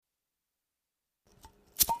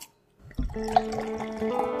Hello,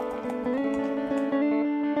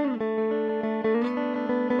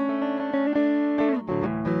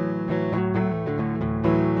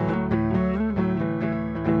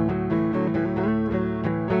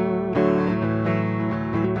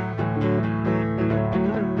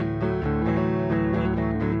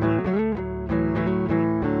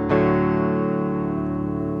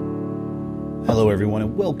 everyone,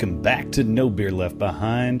 and welcome back to No Beer Left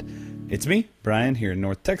Behind. It's me, Brian, here in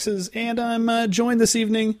North Texas, and I'm joined this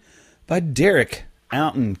evening by Derek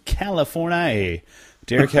out in California.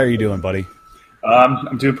 Derek, how are you doing, buddy?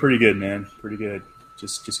 I'm doing pretty good, man. Pretty good.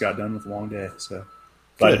 Just got done with a long day, so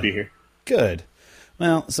glad to be here. Good.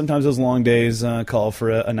 Well, sometimes those long days call for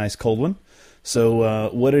a nice cold one. So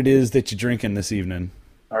what it is that you're drinking this evening?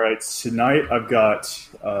 All right, tonight I've got...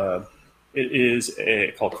 it is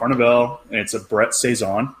called Carnival, and it's a Brett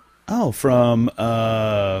Saison. Oh, from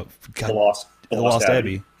The Lost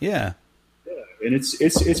Abbey. Yeah. And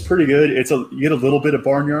it's pretty good. You get a little bit of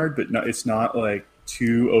barnyard, but it's not like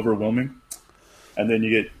too overwhelming. And then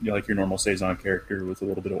you get like your normal Saison character with a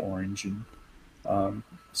little bit of orange and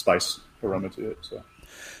spice aroma to it. So,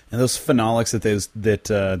 and those phenolics that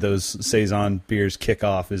those Saison beers kick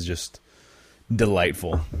off is just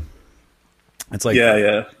delightful. It's like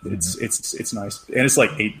it's nice, and it's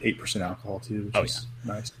like 8% alcohol too, which is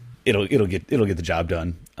nice. It'll get the job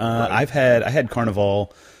done. Right. I had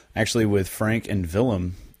Carnival actually with Frank and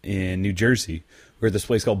Willem in New Jersey. We're at this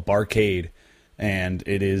place called Barcade, and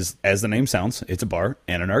it is, as the name sounds, it's a bar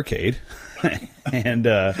and an arcade. And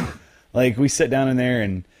like we sit down in there,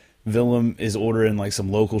 and Willem is ordering like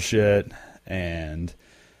some local shit, and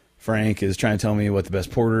Frank is trying to tell me what the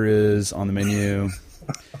best porter is on the menu.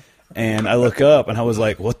 And I look up, and I was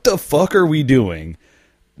like, what the fuck are we doing?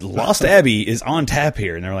 Lost Abbey is on tap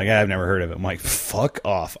here. And they're like, I've never heard of it. I'm like, fuck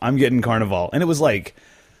off. I'm getting Carnival. And it was like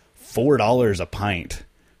 $4 a pint.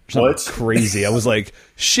 What? Crazy. I was like,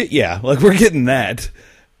 shit, yeah. Like, we're getting that.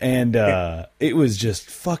 And it was just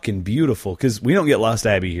fucking beautiful, because we don't get Lost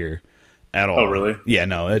Abbey here at all. Oh, really? Yeah,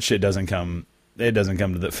 no, that shit doesn't come. It doesn't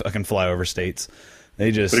come to the fucking flyover states.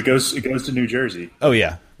 They just... But it goes to New Jersey. Oh,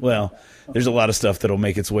 yeah. Well... There's a lot of stuff that'll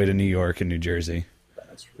make its way to New York and New Jersey.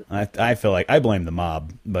 That's true. I feel like I blame the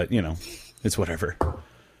mob, but you know, it's whatever.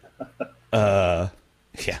 Yeah.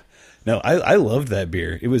 No, I loved that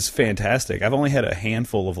beer. It was fantastic. I've only had a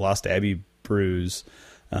handful of Lost Abbey brews,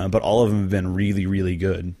 but all of them have been really, really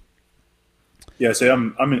good. Yeah, so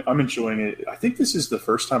I'm enjoying it. I think this is the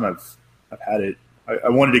first time I've had it. I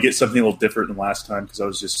wanted to get something a little different than last time,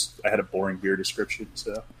 because I had a boring beer description.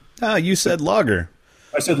 So. You said lager.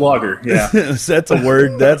 I said lager, yeah. That's a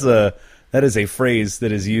word. That is a phrase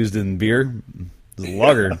that is used in beer.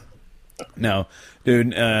 Lager. No,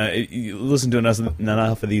 dude. You listen to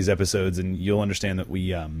enough of these episodes, and you'll understand that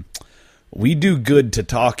we do good to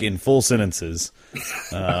talk in full sentences,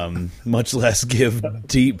 much less give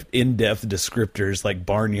deep, in-depth descriptors like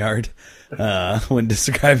barnyard when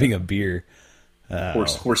describing a beer.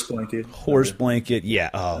 Horse blanket. Horse blanket. Yeah.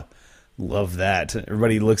 Oh. Love that.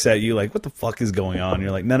 Everybody looks at you like, what the fuck is going on?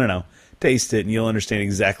 You're like, no. Taste it, and you'll understand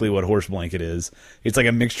exactly what horse blanket is. It's like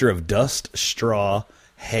a mixture of dust, straw,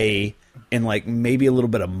 hay, and like maybe a little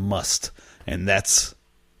bit of must. And that's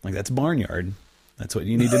barnyard. That's what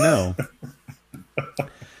you need to know.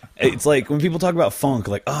 It's like when people talk about funk,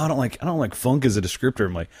 like, oh, I don't like funk as a descriptor.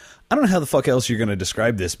 I'm like, I don't know how the fuck else you're going to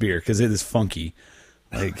describe this beer, because it is funky.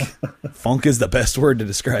 Like, funk is the best word to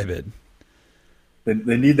describe it. They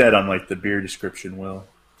need that on like the beer description, Will.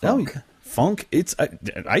 Funk. Oh, yeah. Funk.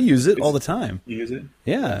 I use it all the time. You use it?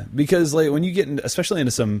 Yeah, because like when you get especially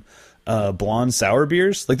into some blonde sour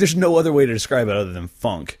beers, like there's no other way to describe it other than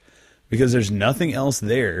funk, because there's nothing else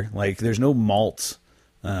there. Like there's no malts,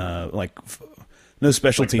 no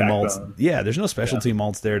specialty like malts. Yeah, there's no specialty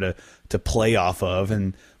malts there to play off of,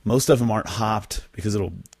 and most of them aren't hopped because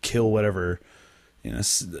it'll kill whatever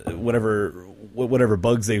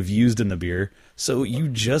bugs they've used in the beer. So you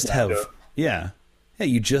just have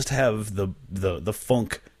you just have the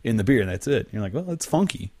funk in the beer, and that's it. You're like, well, it's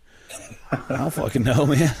funky. I don't fucking know,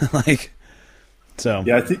 man. Like, so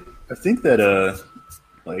yeah, I think that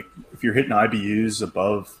like if you're hitting IBUs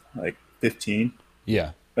above like 15,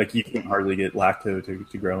 yeah, like you can hardly get lacto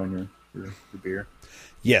to grow in your beer.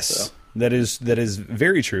 Yes, so. that is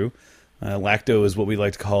very true. Lacto is what we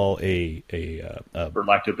like to call a or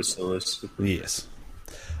lactobacillus. Yes.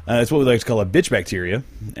 It's what we like to call a bitch bacteria,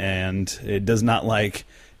 and it does not like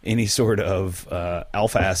any sort of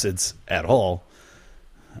alpha acids at all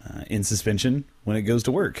in suspension when it goes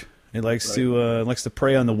to work. It likes to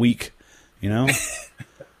prey on the weak,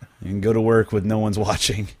 and go to work with no one's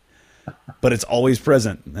watching. but it's always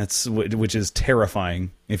present. Which is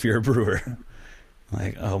terrifying if you're a brewer.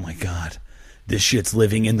 Like, oh my god, this shit's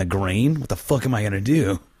living in the grain. What the fuck am I gonna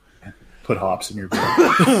do? Put hops in your beer.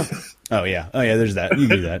 Oh yeah. There's that. You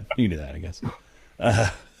can do that. You can do that, I guess.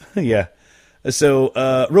 Yeah.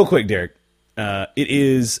 So, real quick, Derek.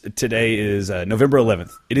 Today is November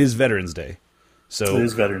 11th. It is Veterans Day. So it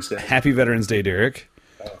is Veterans Day. Happy Veterans Day, Derek.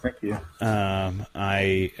 Thank you.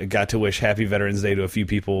 I got to wish Happy Veterans Day to a few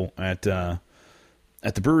people at the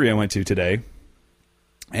brewery I went to today,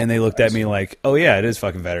 and they looked at me like, "Oh yeah, it is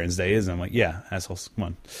fucking Veterans Day, isn't it?" I'm like, "Yeah, assholes, come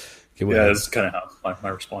on." Yeah, that's kind of how my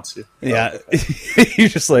response to you. Yeah, you're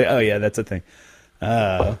just like, "Oh yeah, that's a thing."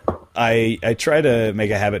 I try to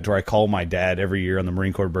make a habit where I call my dad every year on the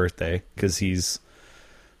Marine Corps birthday because he's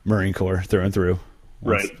Marine Corps through and through.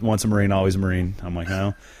 Once a Marine, always a Marine. I'm like,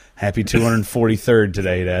 no, happy 243rd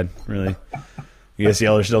today, Dad. Really? I guess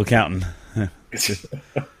y'all are still counting.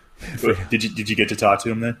 Did you get to talk to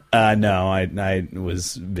him then? No, I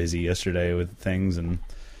was busy yesterday with things, and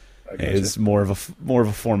it's more of a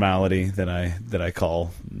formality that I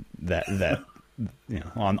call that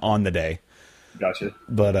on the day. Gotcha.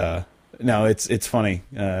 But no, it's funny.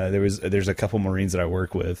 There's a couple Marines that I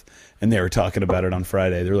work with, and they were talking about it on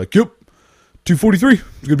Friday. They're like, "Yep, 243. It's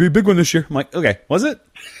gonna be a big one this year." I'm like, "Okay, was it?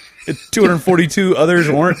 242 others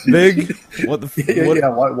weren't big. What the? Yeah.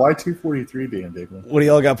 Why 243 being a big one? What do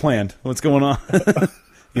y'all got planned? What's going on?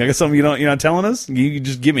 You got something you're not telling us? You can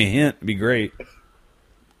just give me a hint. It'd be great."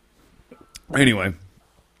 Anyway,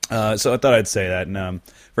 so I thought I'd say that. And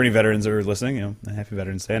for any veterans that are listening, Happy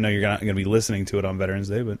Veterans Day. I know you're not going to be listening to it on Veterans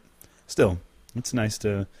Day, but still, it's nice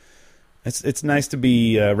to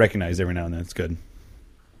be recognized every now and then. It's good.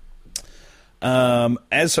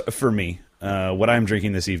 As for me, what I'm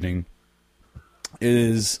drinking this evening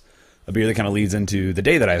is a beer that kind of leads into the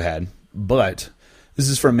day that I've had, but this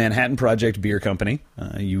is from Manhattan Project Beer Company.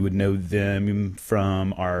 You would know them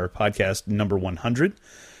from our podcast number 100,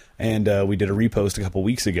 and we did a repost a couple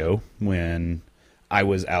weeks ago when I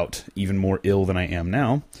was out even more ill than I am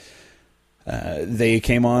now. They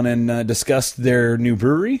came on and discussed their new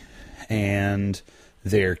brewery and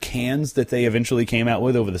their cans that they eventually came out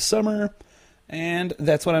with over the summer. And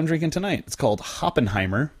that's what I'm drinking tonight. It's called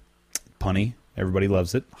Hoppenheimer. Punny. Everybody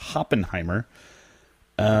loves it. Hoppenheimer.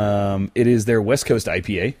 It is their West Coast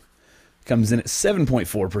IPA. Comes in at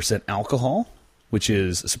 7.4% alcohol, which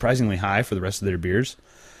is surprisingly high for the rest of their beers.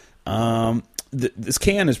 This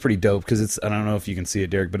can is pretty dope because I don't know if you can see it,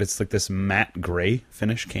 Derek, but it's like this matte gray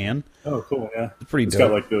finish can. Oh, cool, yeah. It's pretty dope. It's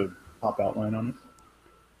got like the pop outline on it.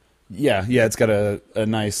 Yeah, it's got a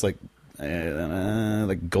nice like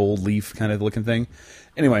gold leaf kind of looking thing.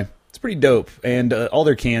 Anyway, it's pretty dope. And all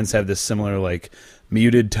their cans have this similar like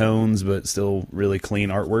muted tones but still really clean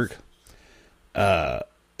artwork. The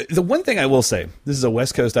one thing I will say, this is a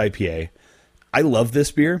West Coast IPA. I love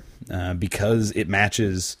this beer because it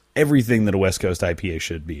matches everything that a West Coast IPA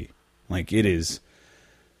should be. Like it is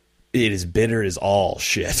bitter as all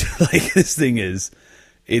shit. Like this thing it's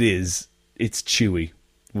chewy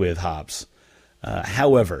with hops.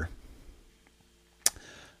 However,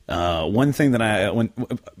 one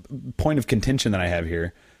point of contention that I have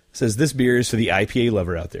here says this beer is for the IPA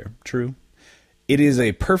lover out there. True. It is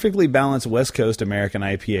a perfectly balanced West Coast American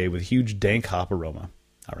IPA with huge dank hop aroma.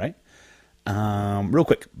 All right. Real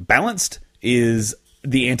quick, balanced is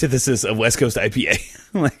the antithesis of West Coast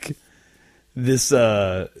IPA. Like this,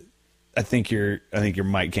 I think your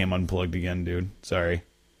mic came unplugged again, dude. Sorry.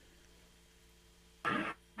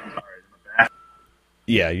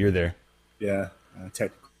 Yeah, you're there. Yeah,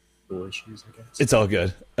 technical issues, I guess. It's all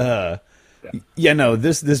good. Yeah, no,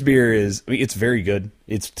 this beer is, it's very good.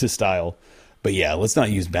 It's to style. But yeah, let's not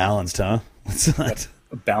use balanced, huh? Let's not.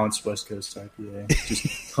 A balanced West Coast IPA.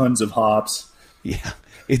 Just tons of hops. Yeah,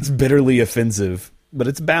 it's bitterly offensive, but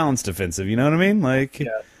it's balanced offensive. You know what I mean? Like,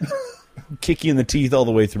 kick you in the teeth all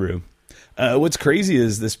the way through. What's crazy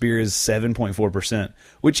is this beer is 7.4%,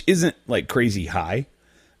 which isn't like crazy high.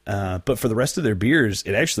 But for the rest of their beers,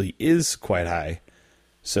 it actually is quite high.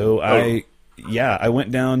 So I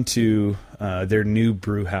went down to their new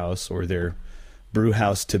brew house, or their brew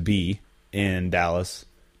house to be in Dallas,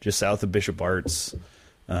 just south of Bishop Arts,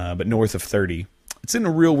 but north of 30. It's in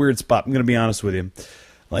a real weird spot. I'm going to be honest with you.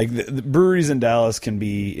 Like the breweries in Dallas can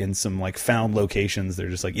be in some like found locations. They're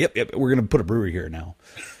just like, yep, we're going to put a brewery here now.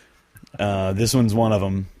 This one's one of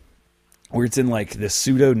them, where it's in like this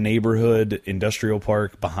pseudo neighborhood industrial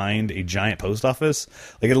park behind a giant post office.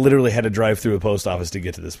 Like I literally had to drive through a post office to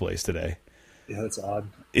get to this place today. Yeah, that's odd.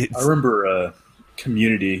 I remember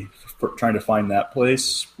Community trying to find that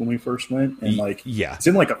place when we first went, and like it's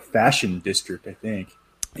in like a fashion district, I think.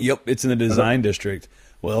 Yep, it's in the design district.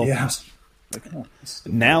 Well, Yeah.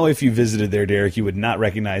 now if you visited there, Derek, you would not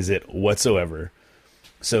recognize it whatsoever.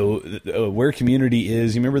 So where Community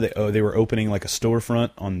is, you remember they were opening like a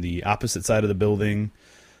storefront on the opposite side of the building,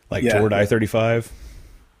 like toward I-35.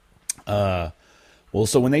 Well,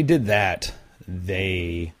 so when they did that,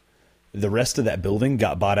 the rest of that building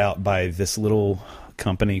got bought out by this little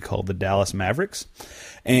company called the Dallas Mavericks,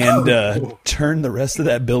 and turned the rest of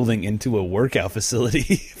that building into a workout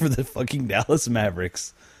facility for the fucking Dallas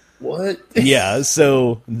Mavericks. What? Yeah,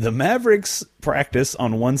 so the Mavericks practice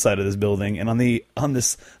on one side of this building, and on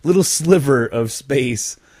this little sliver of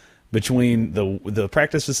space between the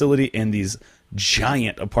practice facility and these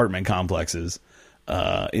giant apartment complexes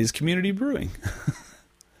is Community Brewing.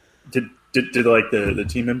 Did like the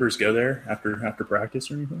team members go there after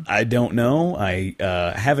practice or anything? I don't know. I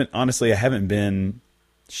haven't been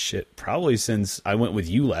probably since I went with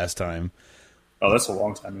you last time. Oh, that's a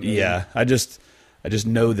long time ago. Yeah, I just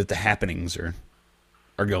know that the happenings are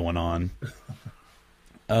going on.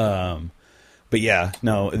 But yeah,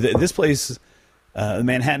 no, this place, the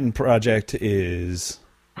Manhattan Project is,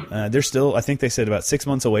 they're still, I think they said about 6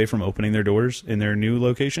 months away from opening their doors in their new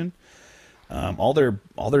location. All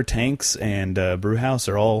their tanks and brew house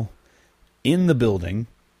are all in the building.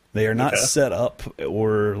 They are not set up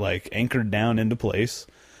or like anchored down into place.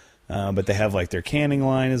 But they have like their canning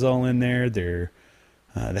line is all in there. They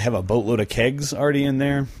have a boatload of kegs already in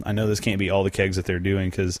there. I know this can't be all the kegs that they're doing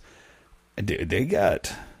because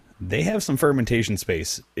they have some fermentation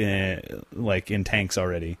space in tanks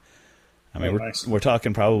already. I mean, we're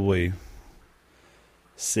talking probably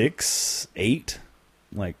 6, 8,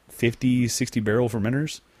 like 50, 60 barrel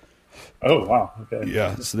fermenters. Oh wow! Okay.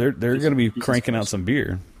 Yeah, so they're going to be cranking out some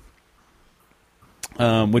beer,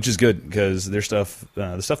 which is good because their stuff,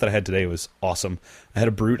 the stuff that I had today was awesome. I had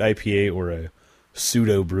a Brut IPA or a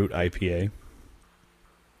pseudo Brut IPA.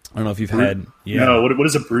 I don't know if you've had. Yeah. No, what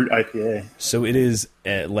is a Brut IPA? So it is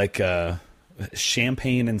like a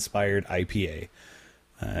champagne inspired IPA.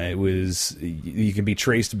 You can be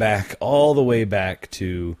traced back all the way back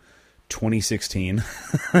to 2016.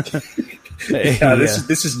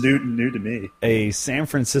 This is new to me. A San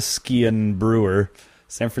Franciscan brewer,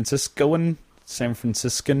 San Franciscan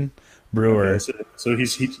brewer. Okay, so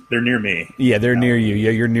they're near me. Yeah, they're near you.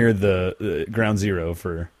 Yeah, you're near the ground zero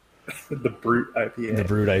for the Brut IPA. The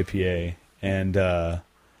Brut IPA, and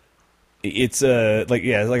it's like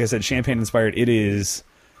I said, champagne inspired.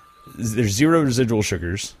 There's 0 residual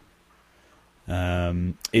sugars.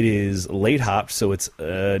 It is late hopped, so it's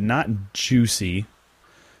not juicy,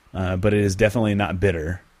 but it is definitely not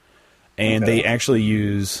bitter. And they actually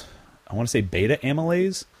use, I want to say, beta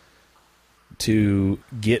amylase to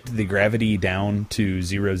get the gravity down to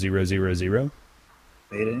 0.0000.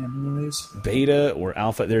 Beta amylase? Beta or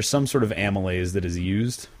alpha. There's some sort of amylase that is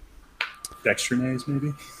used. Dextrinase,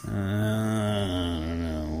 maybe? I don't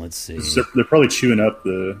know. Let's see. They're probably chewing up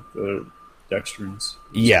the dextrins.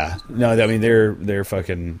 Yeah. No, I mean, they're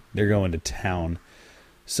going to town.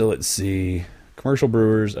 So let's see. Commercial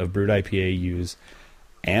brewers of brewed IPA use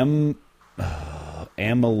amylog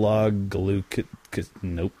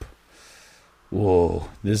nope. Whoa.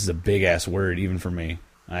 This is a big ass word even for me.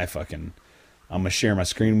 I'm going to share my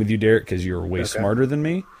screen with you, Derek, because you're way smarter than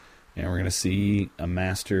me. And we're going to see a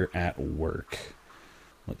master at work.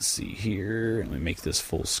 Let's see here. Let me make this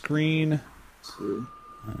full screen. Zoom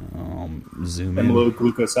in.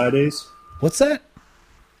 Amyloglucosidase. What's that?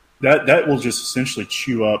 That will just essentially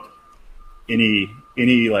chew up any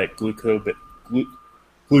like glucose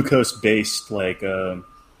based like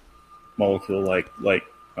molecule like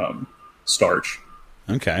starch.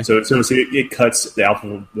 Okay. So it cuts the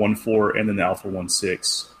alpha 1,4 and then the alpha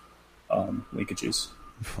 1,6 linkages.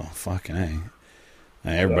 Oh, fucking A.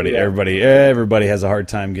 Everybody has a hard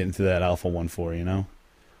time getting through that alpha 1,4, you know?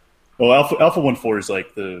 Well, alpha 1,4 is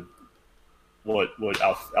like what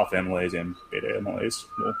alpha amylase and beta amylase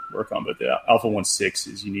will work on, but the alpha 1,6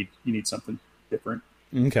 is you need something different.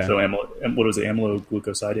 Okay. So what was it?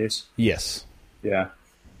 Amyloglucosidase? Yes. Yeah.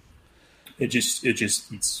 It just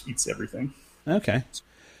eats everything. Okay.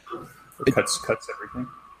 It cuts everything.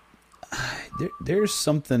 There's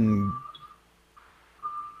something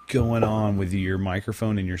going on with your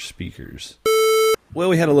microphone and your speakers. Well,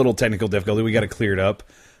 we had a little technical difficulty. We got it cleared up.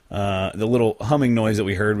 The little humming noise that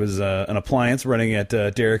we heard was an appliance running at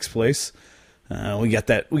Derek's place. We got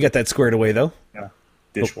that squared away though. Yeah,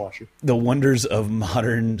 dishwasher. The wonders of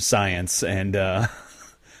modern science and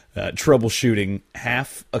troubleshooting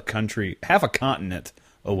half a continent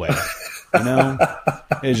away. You know,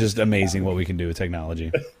 it's just amazing what we can do with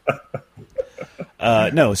technology.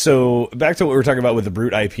 No, so back to what we were talking about with the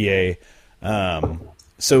Brute IPA.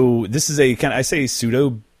 So this is a kind of, I say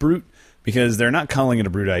pseudo Brute because they're not calling it a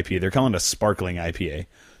Brute IPA. They're calling it a sparkling IPA.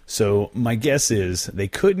 So my guess is they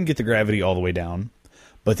couldn't get the gravity all the way down,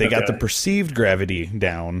 but they got the perceived gravity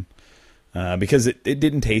down because it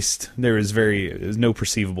didn't taste. There was no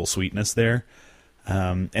perceivable sweetness there,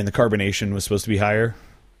 and the carbonation was supposed to be higher.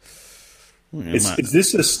 Is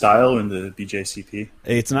this a style in the BJCP?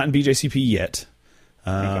 It's not in BJCP yet.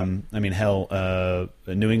 I mean, hell,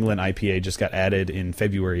 New England IPA just got added in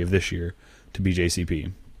February of this year to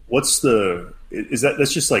BJCP.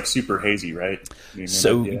 That's just like super hazy, right?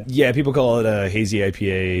 So yeah, people call it a hazy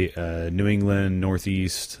IPA, New England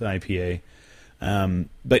Northeast IPA.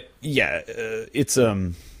 But yeah, it's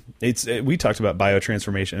we talked about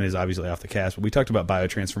biotransformation. It is obviously off the cast, but we talked about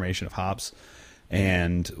biotransformation of hops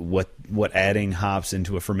and what adding hops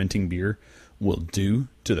into a fermenting beer will do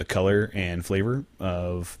to the color and flavor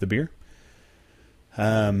of the beer.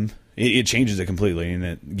 It changes it completely, and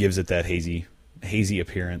it gives it that hazy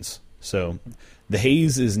appearance. So the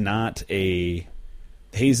haze is not an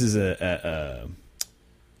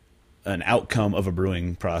outcome of the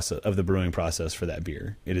brewing process for that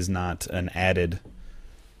beer. It is not an added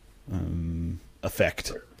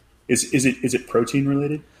effect. Is it protein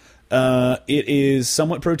related? It is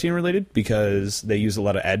somewhat protein related because they use a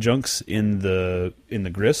lot of adjuncts in the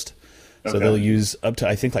grist. So they'll use up to,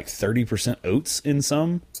 I think, like 30% oats in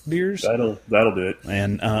some beers. That'll do it.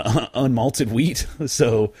 And unmalted wheat.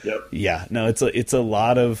 So yeah, no, it's a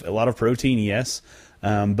lot of protein, yes.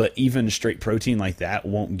 But even straight protein like that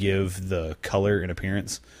won't give the color and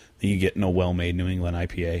appearance that you get in a well-made New England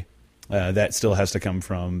IPA. That still has to come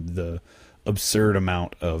from the absurd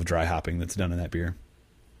amount of dry hopping that's done in that beer.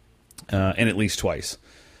 And at least twice.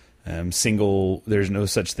 There's no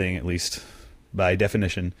such thing, at least by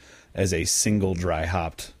definition, as a single dry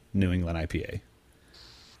hopped New England IPA.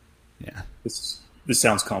 Yeah. This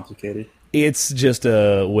sounds complicated. It's just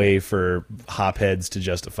a way for hopheads to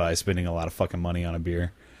justify spending a lot of fucking money on a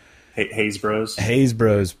beer. Haze Bros. Haze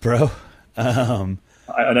Bros, bro. I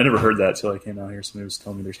never heard that till I came out here. Somebody was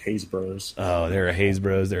telling me there's Haze Bros. Oh, there are Haze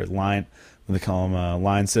Bros. There's line. They call them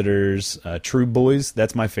line sitters, Trube Boys.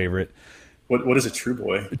 That's my favorite. What is a True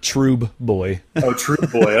Boy? Trube Boy. Oh, True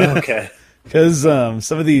Boy. Oh, okay. Because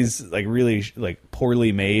some of these like really like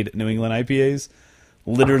poorly made New England IPAs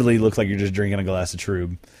literally look like you're just drinking a glass of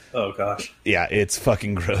Trube. Oh gosh. Yeah, it's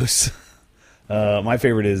fucking gross. My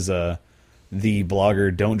favorite is the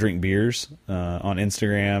blogger Don't Drink Beers on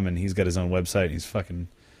Instagram, and he's got his own website.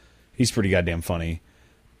 He's pretty goddamn funny.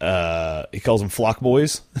 He calls them Flock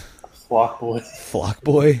Boys. Flock Boy. Flock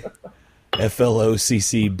Boy.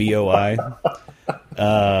 FLOCCBOI.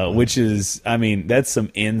 Which is, I mean, that's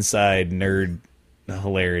some inside nerd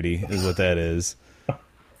hilarity is what that is.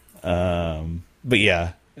 But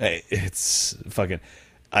yeah, it's fucking...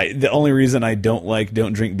 the only reason I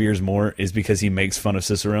don't drink beers more is because he makes fun of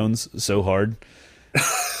Cicerones so hard.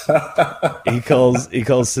 he calls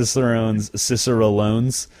Cicerones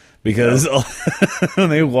Cicerolones because when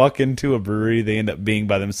they walk into a brewery, they end up being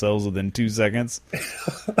by themselves within 2 seconds.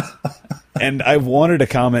 And I've wanted to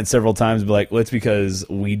comment several times, but like, well, it's because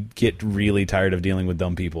we get really tired of dealing with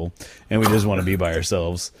dumb people, and we just want to be by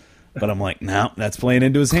ourselves. But I'm like, no, that's playing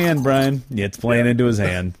into his hand, Brian. Yeah, it's playing into his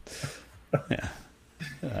hand. Yeah.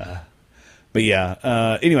 But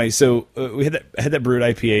yeah. Anyway, so we had that Brewed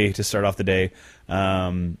IPA to start off the day.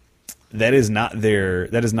 That is not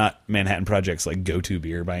Manhattan Project's like go-to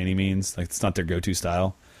beer by any means. Like, it's not their go-to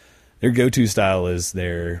style. Their go-to style is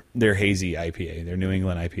their hazy IPA, their New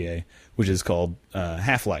England IPA, which is called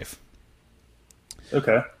Half-Life.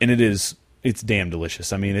 Okay. And it's damn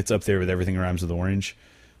delicious. I mean, it's up there with Everything Rhymes with Orange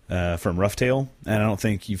from Rough Tail. And I don't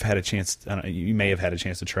think you've had a chance. You may have had a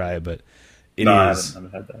chance to try it, but I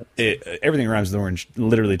haven't had that. Everything Rhymes with Orange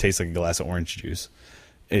literally tastes like a glass of orange juice.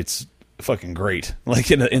 It's fucking great, like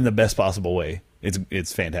in the best possible way.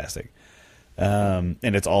 It's fantastic, and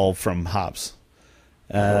it's all from hops.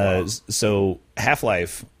 So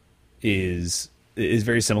Half-Life is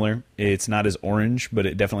very similar. It's not as orange, but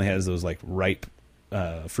it definitely has those like ripe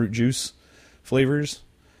fruit juice flavors.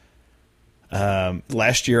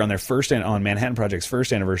 Last year on Manhattan Project's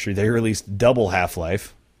first anniversary, they released Double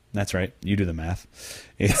Half-Life. That's right. You do the math.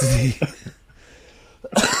 It's is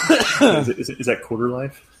that quarter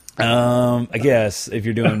life? I guess if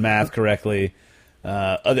you're doing math correctly.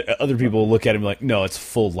 Other people look at it and be like, no, it's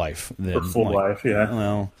full life. Or full life, yeah.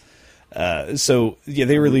 Well, so yeah,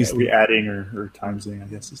 they released. Are we adding or timesing? I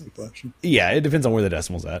guess is the question. Yeah, it depends on where the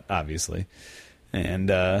decimal's at, obviously.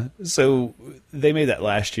 And so they made that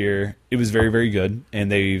last year. It was very, very good,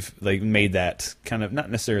 and they've made that kind of not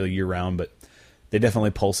necessarily year round, but they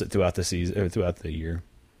definitely pulse it throughout the season or throughout the year.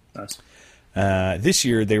 Nice. This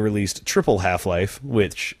year they released Triple Half-Life,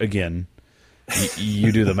 which again,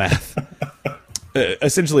 you do the math.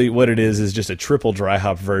 Essentially, what it is just a triple dry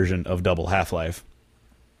hop version of Double Half-Life.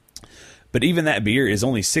 But even that beer is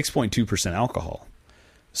only 6.2% alcohol.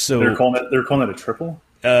 So they're calling it a triple.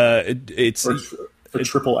 It's a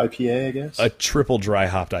triple IPA, I guess. A triple dry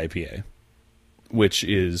hopped IPA, which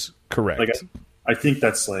is correct. Like I think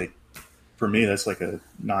that's like, for me, that's like a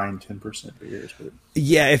 9-10% beer. But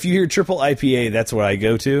yeah, if you hear triple IPA, that's what I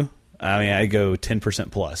go to. I mean, I go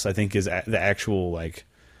 10% plus. I think is the actual like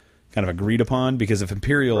kind of agreed upon, because if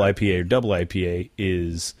Imperial IPA or double IPA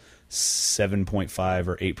is 7.5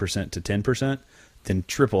 or 8% to 10%, then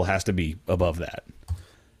triple has to be above that.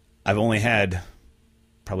 I've only had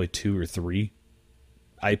probably 2 or 3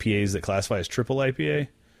 IPAs that classify as triple IPA.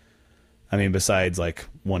 I mean, besides like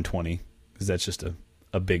 120, because that's just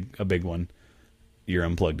a big one. You're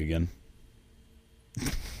unplugged again.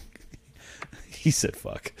 He said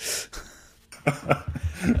fuck.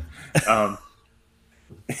 Am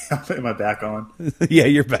I back on? Yeah,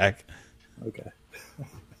 you're back. Okay.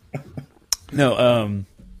 No,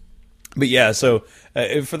 but yeah, so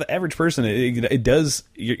for the average person, it does.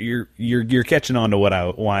 You're catching on to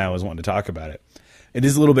why I was wanting to talk about it. It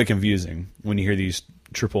is a little bit confusing when you hear these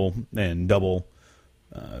triple and double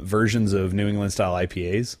versions of New England style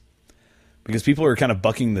IPAs, because people are kind of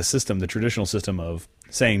bucking the system, the traditional system of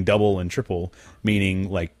saying double and triple, meaning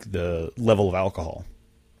like the level of alcohol.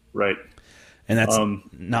 Right. And that's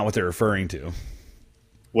not what they're referring to.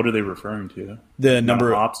 What are they referring to? The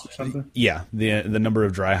number of hops or something? Yeah, the number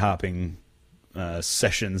of dry hopping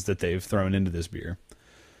sessions that they've thrown into this beer,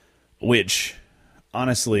 which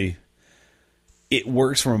honestly, it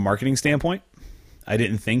works from a marketing standpoint. I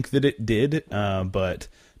didn't think that it did, but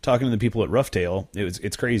talking to the people at Rough Tail,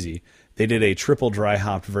 it's crazy. They did a triple dry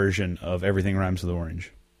hopped version of Everything Rhymes with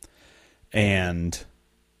Orange, and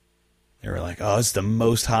they were like, "Oh, it's the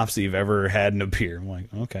most hops that you've ever had in a beer." I'm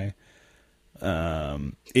like, okay.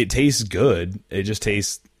 It tastes good. It just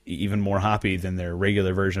tastes even more hoppy than their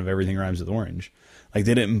regular version of Everything Rhymes with Orange. Like,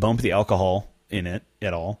 they didn't bump the alcohol in it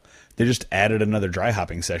at all. They just added another dry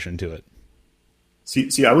hopping session to it.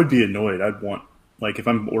 See, I would be annoyed. I'd want, like, if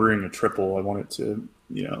I'm ordering a triple, I want it to,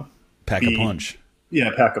 pack a punch.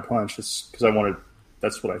 Yeah, pack a punch. Just because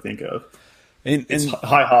that's what I think of. And it's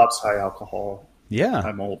high hops, high alcohol. Yeah.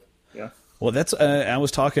 High malt. Yeah. Well, that's, I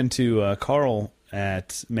was talking to Carl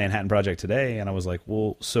at Manhattan Project today, and I was like,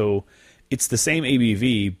 well, so it's the same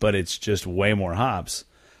ABV, but it's just way more hops.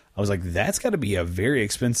 I was like, that's got to be a very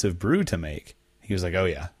expensive brew to make. He was like, oh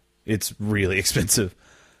yeah, it's really expensive.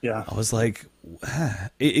 Yeah. I was like,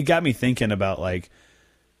 it got me thinking about like,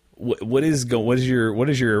 what is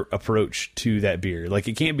your approach to that beer? Like,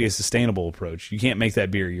 it can't be a sustainable approach. You can't make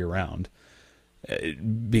that beer year round,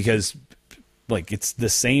 because like, it's the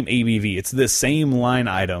same ABV, it's the same line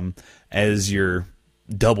item as your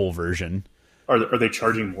double version. Are they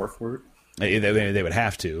charging more for it? They would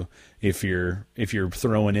have to, if you're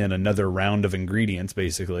throwing in another round of ingredients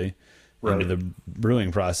basically into the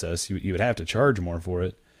brewing process. You would have to charge more for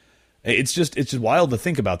it. It's just wild to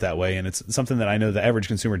think about that way, and it's something that I know the average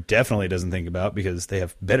consumer definitely doesn't think about, because they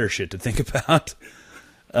have better shit to think about.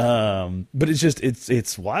 But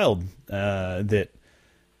it's wild that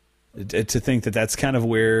to think that that's kind of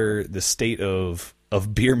where the state of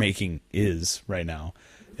beer making is right now,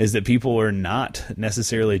 is that people are not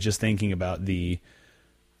necessarily just thinking about the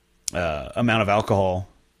amount of alcohol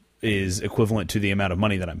is equivalent to the amount of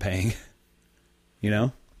money that I'm paying.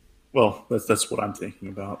 Well, that's what I'm thinking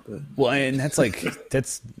about. But. Well, and that's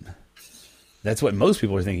what most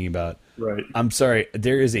people are thinking about. Right. I'm sorry.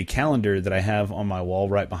 There is a calendar that I have on my wall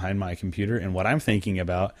right behind my computer, and what I'm thinking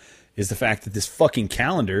about is the fact that this fucking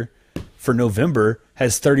calendar for November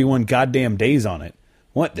has 31 goddamn days on it.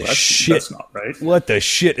 What the shit? That's not right. What the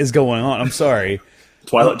shit is going on? I'm sorry.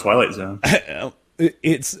 Twilight Zone.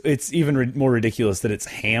 It's even more ridiculous that it's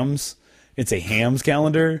hams. It's a hams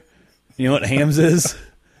calendar. You know what hams is?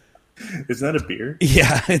 Isn't that a beer?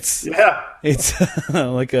 Yeah, it's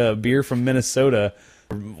like a beer from Minnesota.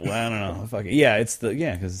 Well, I don't know. Fuck it. Yeah,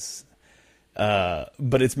 because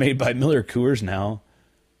but it's made by Miller Coors now.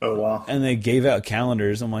 Oh wow! And they gave out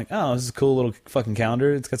calendars. I'm like, oh, this is a cool little fucking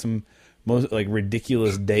calendar. It's got some most like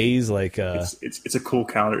ridiculous days. Like it's a cool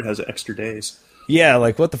calendar. It has extra days. Yeah,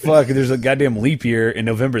 like what the fuck? There's a goddamn leap year in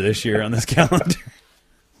November this year on this calendar.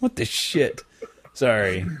 What the shit?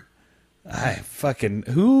 Sorry. I fucking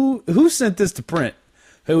who sent this to print?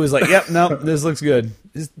 Who was like, "Yep, no, this looks good."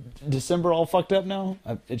 Is December all fucked up now?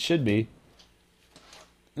 It should be.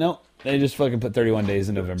 No, they just fucking put 31 days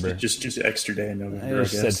in November. Just extra day in November. I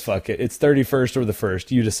just said, "Fuck it." It's 31st or the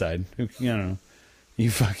 1st. You decide. You know, you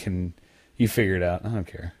figure it out. I don't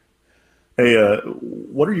care. Hey,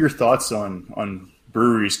 what are your thoughts on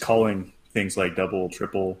breweries calling things like double,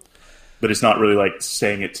 triple, but it's not really like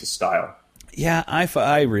saying it to style? Yeah,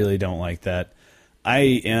 I really don't like that.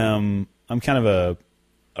 I'm kind of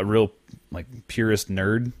a real like purist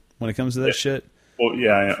nerd when it comes to that shit. Well,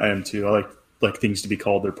 yeah, I am too. I like things to be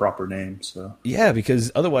called their proper name. So yeah,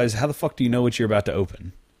 because otherwise, how the fuck do you know what you're about to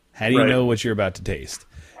open? How do you know what you're about to taste?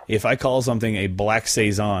 If I call something a black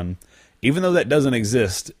saison, even though that doesn't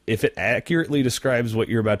exist, if it accurately describes what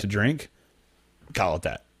you're about to drink, call it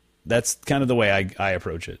that. That's kind of the way I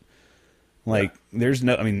approach it. Like, there's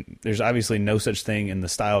obviously no such thing in the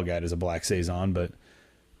style guide as a black saison, but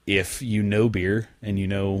if you know beer and you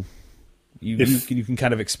know, you can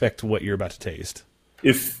kind of expect what you're about to taste.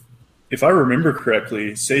 If I remember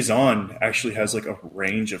correctly, saison actually has like a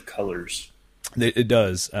range of colors. It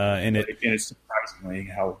does, and it's surprisingly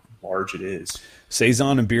how large it is.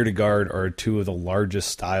 Saison and Bière de Garde are two of the largest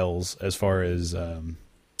styles as far as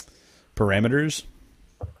parameters,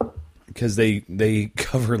 because they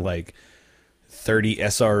cover like 30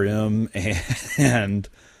 SRM and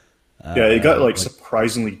yeah, it got like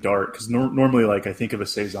surprisingly dark because normally like I think of a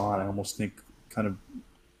saison, I almost think kind of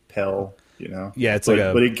pale, you know. Yeah, it's but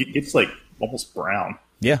it's like almost brown.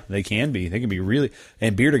 Yeah, they can be. They can be really,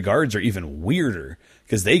 and Bière de Gardes are even weirder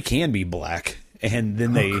because they can be black and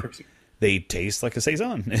then they taste like a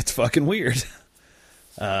saison. It's fucking weird.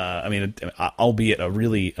 I mean, albeit a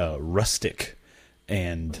really rustic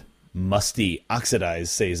and musty, oxidized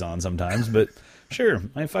saison sometimes, but sure,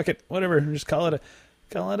 fuck it, whatever. Just call it a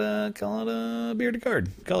Bière de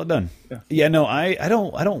Garde. Call it done. Yeah, no, I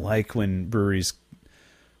don't like when breweries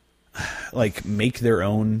like make their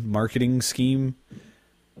own marketing scheme.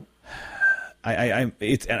 I'm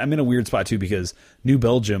in a weird spot too because New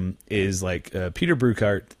Belgium is like Peter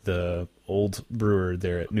Brukart, the old brewer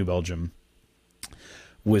there at New Belgium,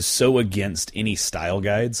 was so against any style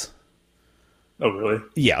guides. Oh really?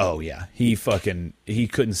 Yeah. Oh yeah. He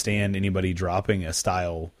couldn't stand anybody dropping a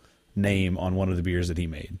style name on one of the beers that he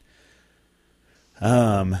made.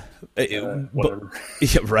 Whatever.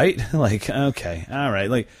 Yeah, right? Like, okay, all right.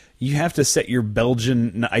 Like, you have to set your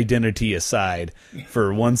Belgian identity aside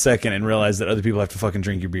for 1 second and realize that other people have to fucking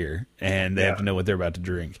drink your beer and they have to know what they're about to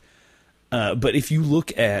drink. But if you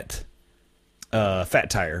look at Fat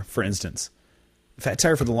Tire, for instance, Fat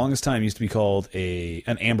Tire for the longest time used to be called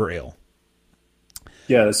an amber ale.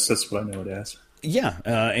 Yeah, that's what I know it as. Yeah,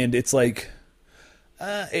 and it's like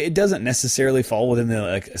it doesn't necessarily fall within the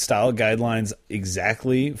like style guidelines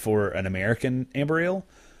exactly for an American amber ale,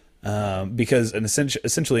 because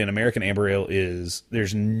essentially an American amber ale is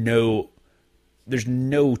there's no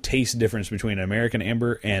taste difference between an American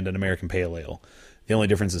amber and an American pale ale. The only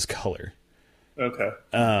difference is color. Okay.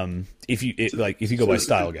 If you go by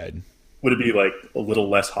style guide, would it be like a little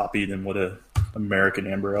less hoppy than what a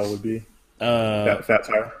American amber ale would be? Fat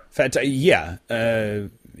Tire. Fat Tire, yeah. I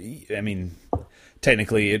mean,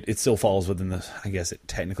 technically, it still falls within the. I guess it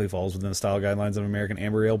technically falls within the style guidelines of American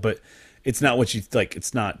amber ale, but it's not what you like.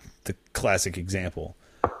 It's not the classic example.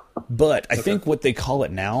 But I think what they call it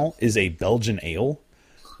now is a Belgian ale,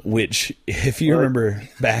 which, if you remember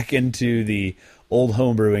back into the old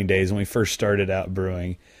home brewing days when we first started out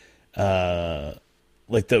brewing,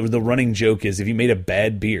 like the running joke is if you made a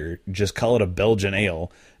bad beer, just call it a Belgian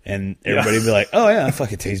ale, and everybody would be like, "Oh yeah,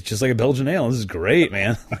 fuck, it tastes just like a Belgian ale. This is great,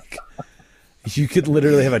 man." Like, you could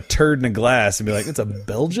literally have a turd in a glass and be like, "It's a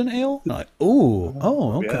Belgian ale." And I'm like,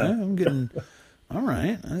 okay, Yeah. I'm getting all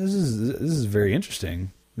right. This is very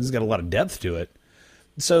interesting. This has got a lot of depth to it.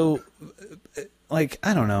 So, like,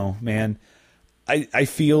 I don't know, man. I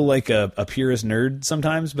feel like a purist nerd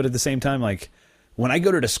sometimes, but at the same time, like, when I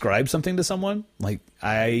go to describe something to someone, like,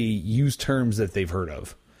 I use terms that they've heard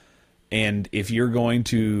of. And if you're going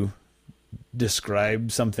to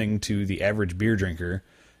describe something to the average beer drinker,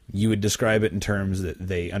 you would describe it in terms that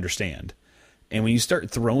they understand. And when you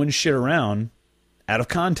start throwing shit around out of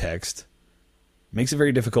context, it makes it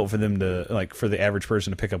very difficult for them to, like, for the average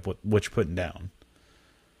person to pick up what you're putting down.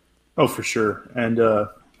 Oh, for sure. And,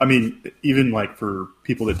 I mean, even like for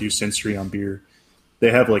people that do sensory on beer, they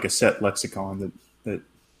have like a set lexicon that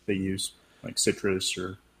they use, like citrus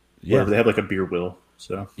or whatever. They have like a beer wheel.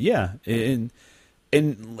 So yeah, and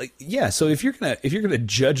like, yeah. So if you're gonna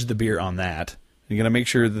judge the beer on that, you're gonna make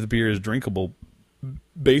sure that the beer is drinkable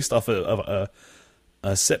based off of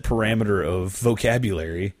a set parameter of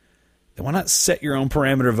vocabulary. then why not set your own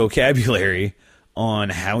parameter vocabulary on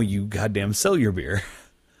how you goddamn sell your beer?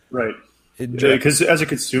 Right. Because as a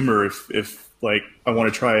consumer, if like I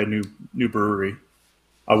want to try a new brewery,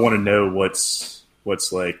 I want to know what's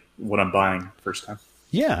like what I'm buying first time.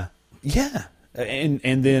 Yeah. And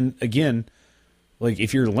then again, like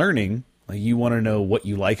if you're learning, like you want to know what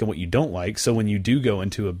you like and what you don't like. So when you do go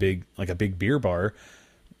into a big beer bar,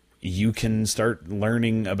 you can start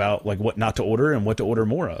learning about like what not to order and what to order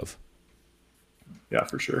more of. Yeah,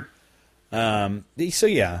 for sure. So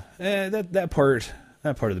yeah, that part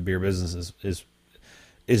of the beer business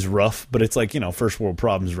is rough, but it's like, first world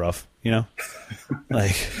problems rough,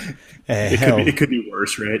 like it could be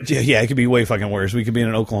worse, right? Yeah, it could be way fucking worse. We could be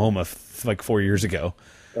in Oklahoma like 4 years ago.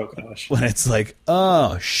 Oh gosh. When it's like,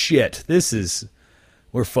 oh shit,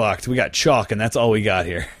 we're fucked. We got chalk and that's all we got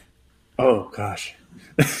here. Oh gosh.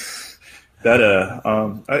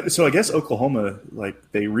 So I guess Oklahoma,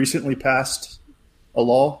 like they recently passed a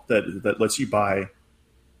law that lets you buy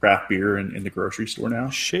craft beer in the grocery store now.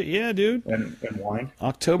 Shit, yeah, dude. And wine.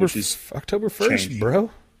 October 1st, bro.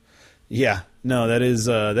 Yeah, no, that is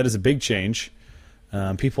a big change.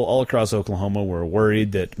 People all across Oklahoma were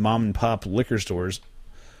worried that mom and pop liquor stores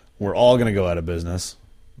were all going to go out of business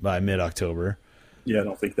by mid-October. Yeah, I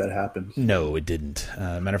don't think that happened. No, it didn't.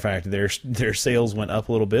 Matter of fact, their sales went up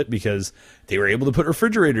a little bit because they were able to put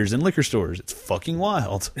refrigerators in liquor stores. It's fucking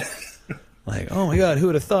wild. Like, oh my god, who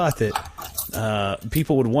would have thought that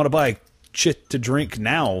people would want to buy shit to drink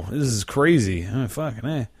now? This is crazy. Oh, fucking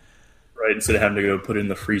eh. Right, instead of having to go put it in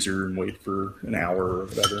the freezer and wait for an hour or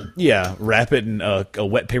whatever. Yeah, wrap it in a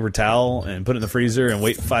wet paper towel and put it in the freezer and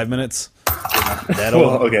wait 5 minutes. That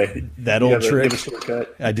old trick. You have a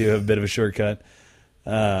shortcut. I do have a bit of a shortcut.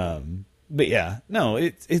 But yeah, no,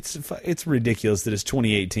 it's ridiculous that it's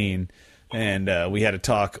 2018 and we had to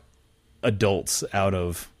talk adults out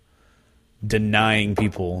of denying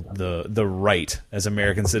people the right as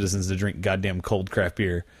American citizens to drink goddamn cold craft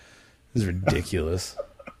beer. This is ridiculous.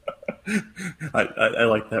 I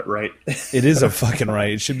like that right. It is a fucking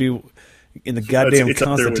right. It should be in the goddamn it's Constitution.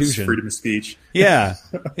 Up there with freedom of speech. Yeah.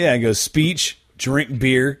 It goes speech, drink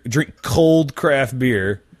beer, drink cold craft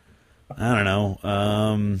beer. I don't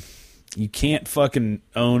know. You can't fucking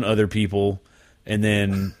own other people and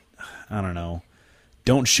then, I don't know,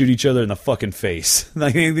 don't shoot each other in the fucking face.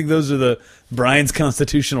 I think those are Brian's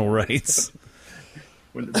constitutional rights.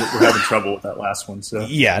 We're having trouble with that last one. So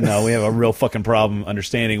yeah, no, we have a real fucking problem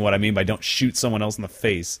understanding what I mean by don't shoot someone else in the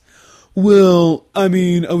face. Well, I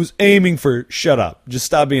mean, I was aiming for shut up. Just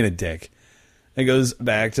stop being a dick. It goes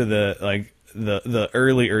back to the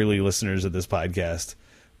early listeners of this podcast.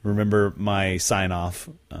 Remember my sign off,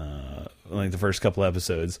 like the first couple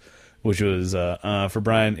episodes, which was for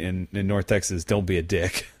Brian in North Texas. Don't be a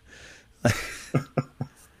dick.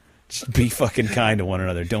 Just be fucking kind to one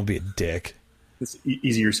another. Don't be a dick. It's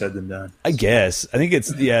easier said than done. I guess. I think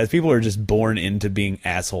people are just born into being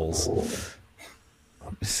assholes.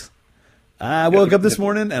 I woke up this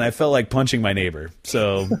morning and I felt like punching my neighbor,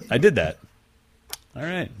 so I did that. All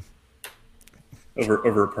right.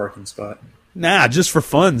 Over a parking spot. Nah, just for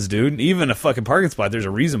funds, dude. Even a fucking parking spot, there's a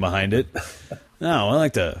reason behind it. No, I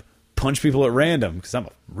like to punch people at random because I'm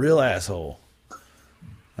a real asshole.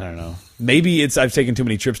 I don't know. Maybe I've taken too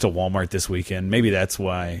many trips to Walmart this weekend. Maybe that's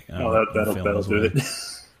why. That'll do it.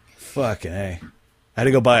 Fucking A. I had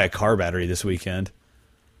to go buy a car battery this weekend.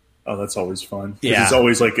 Oh, that's always fun. Yeah. It's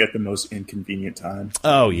always like at the most inconvenient time.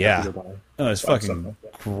 Oh, yeah. Oh, it's fucking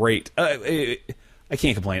great. I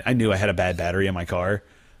can't complain. I knew I had a bad battery in my car,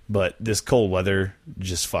 but this cold weather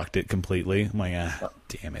just fucked it completely. I'm like,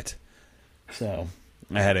 damn it. So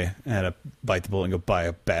I had to bite the bullet and go buy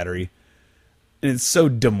a battery. And it's so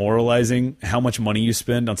demoralizing how much money you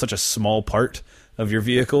spend on such a small part of your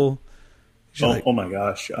vehicle. Oh my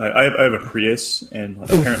gosh. I have a Prius, and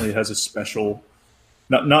apparently it has a special,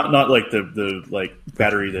 not like the like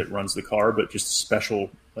battery that runs the car, but just a special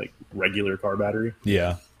like regular car battery.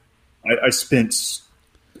 Yeah. I spent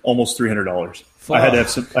almost $300.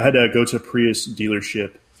 I had to go to a Prius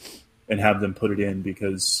dealership and have them put it in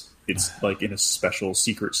because it's like in a special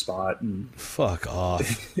secret spot. And fuck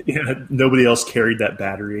off. Yeah, nobody else carried that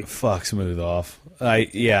battery. Fuck smooth off.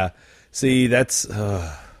 See, that's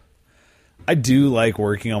I do like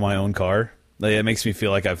working on my own car. Like, it makes me feel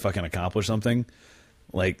like I've fucking accomplished something.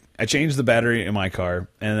 Like, I changed the battery in my car,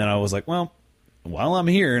 and then I was like, well, while I'm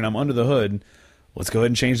here and I'm under the hood, let's go ahead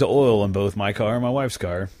and change the oil in both my car and my wife's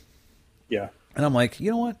car. Yeah. And I'm like,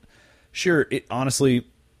 you know what? Sure, honestly,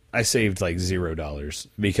 I saved like $0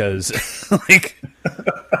 because like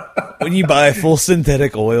when you buy full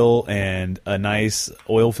synthetic oil and a nice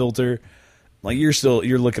oil filter, like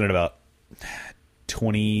you're looking at about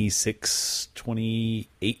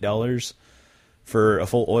 $28 for a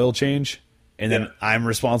full oil change. And then I'm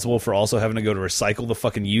responsible for also having to go to recycle the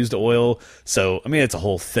fucking used oil. So, I mean, it's a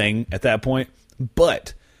whole thing at that point.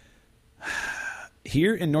 But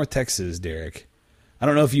here in North Texas, Derek, I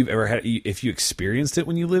don't know if if you experienced it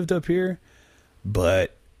when you lived up here,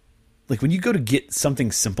 but like when you go to get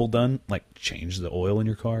something simple done, like change the oil in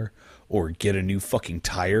your car or get a new fucking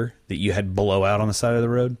tire that you had blow out on the side of the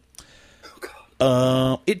road,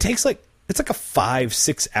 it's like a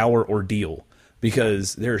 5-6 hour ordeal.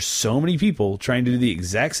 Because there are so many people trying to do the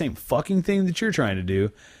exact same fucking thing that you're trying to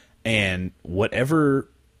do. And whatever,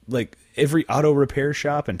 like every auto repair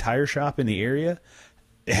shop and tire shop in the area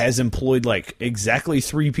has employed like exactly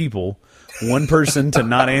 3 people. One person to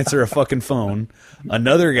not answer a fucking phone.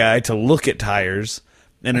 Another guy to look at tires.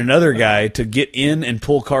 And another guy to get in and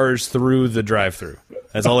pull cars through the drive-thru.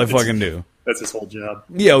 That's all they fucking do. That's his whole job.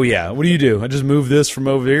 Yeah, oh yeah. What do you do? I just move this from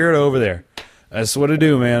over here to over there. That's what I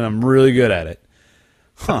do, man. I'm really good at it.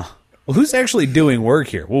 Huh. Well, who's actually doing work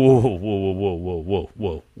here? Whoa, whoa, whoa, whoa, whoa, whoa,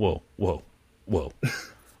 whoa, whoa, whoa, whoa.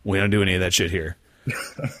 We don't do any of that shit here.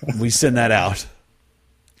 We send that out.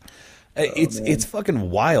 It's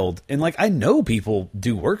fucking wild. And, like, I know people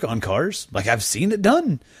do work on cars. Like, I've seen it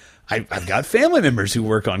done. I've got family members who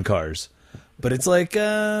work on cars. But it's like,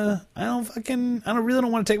 I really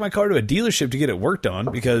don't want to take my car to a dealership to get it worked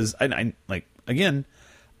on because, I can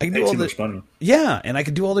do all this. Money. Yeah, and I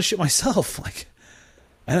can do all this shit myself. Like,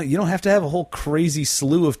 you don't have to have a whole crazy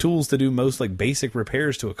slew of tools to do most like basic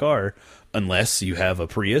repairs to a car, unless you have a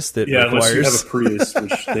Prius that requires. Unless you have a Prius,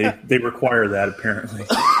 which they require that apparently.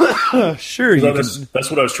 Sure, that's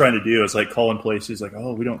what I was trying to do. It's like calling places like,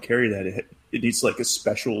 oh, we don't carry that. It needs like a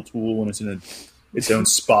special tool and it's in its own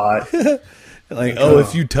spot.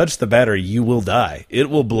 If you touch the battery, you will die. It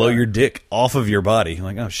will blow your dick off of your body.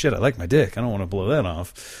 Like, oh shit, I like my dick. I don't want to blow that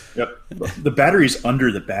off. Yep, the battery's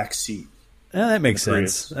under the back seat. That makes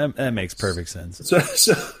sense. That makes perfect sense.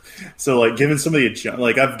 So like giving somebody a jump,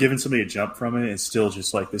 like I've given somebody a jump from it, it's still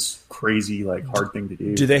just like this crazy, like hard thing to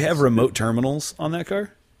do. Do they have remote terminals on that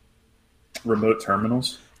car? Remote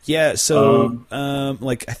terminals? Yeah. So,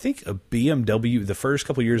 like I think a BMW, the first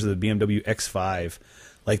couple years of the BMW X5,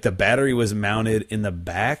 like the battery was mounted in the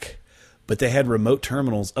back, but they had remote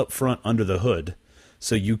terminals up front under the hood,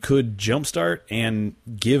 so you could jumpstart and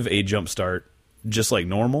give a jumpstart just like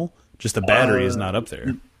normal. Just the battery is not up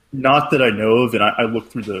there. Not that I know of, and I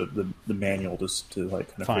looked through the manual just to like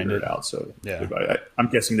kind of figure it out. So yeah, I'm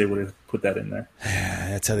guessing they would have put that in there.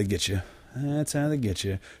 That's how they get you.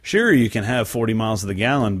 Sure, you can have 40 miles to the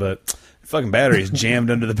gallon, but the fucking battery is jammed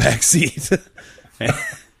under the back seat, and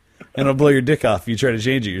it'll blow your dick off if you try to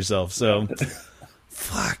change it yourself. So,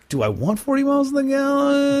 fuck. Do I want 40 miles to the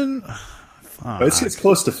gallon? It's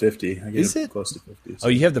close to 50. Is it close to 50? So. Oh,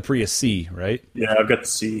 you have the Prius C, right? Yeah, I've got the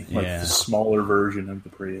C, the smaller version of the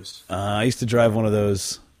Prius. I used to drive one of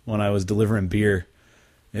those when I was delivering beer.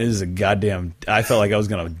 It is a goddamn. I felt like I was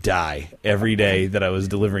gonna die every day that I was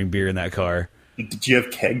delivering beer in that car. Did you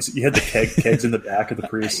have kegs? You had the kegs in the back of the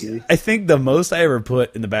Prius C? I think the most I ever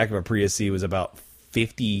put in the back of a Prius C was about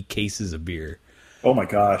 50 cases of beer. Oh my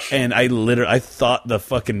gosh! And I thought the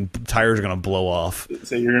fucking tires were gonna blow off.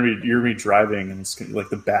 So you're gonna be driving, and it's gonna, like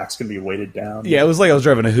the back's gonna be weighted down. Yeah, it was like I was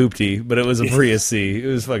driving a hoopty, but it was a Prius C. It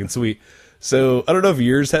was fucking sweet. So I don't know if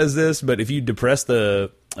yours has this, but if you depress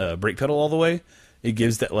the brake pedal all the way, it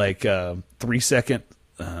gives that like 3-second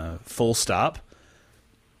full stop.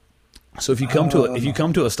 So if you come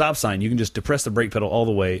to a stop sign, you can just depress the brake pedal all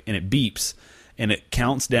the way, and it beeps, and it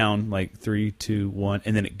counts down like 3, 2, 1,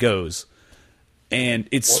 and then it goes. And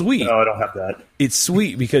it's sweet. No, I don't have that. It's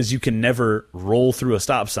sweet because you can never roll through a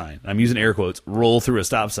stop sign. I'm using air quotes, roll through a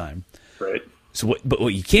stop sign. Right. But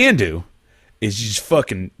what you can do is you just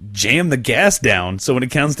fucking jam the gas down. So when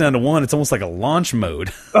it counts down to 1, it's almost like a launch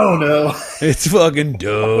mode. Oh, no. It's fucking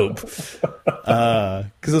dope.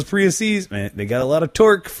 Because those Prius Cs, man, they got a lot of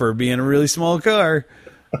torque for being a really small car.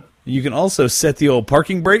 You can also set the old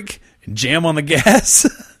parking brake and jam on the gas.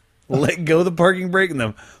 Let go of the parking brake and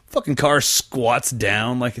the fucking car squats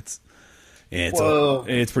down like it's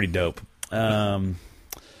pretty dope. I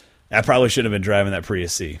probably should have been driving that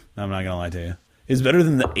Prius C. I'm not gonna lie to you. It's better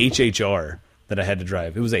than the HHR that I had to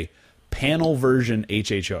drive. It was a panel version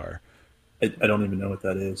HHR. I don't even know what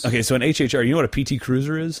that is. Okay, so an HHR, you know what a PT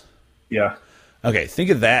Cruiser is? Yeah. Okay, think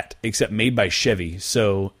of that except made by Chevy.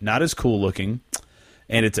 So not as cool looking,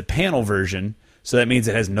 and it's a panel version. So that means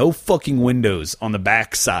it has no fucking windows on the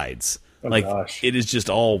back sides. Oh, like gosh. It is just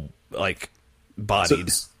all like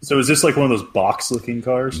bodied. So is this like one of those box-looking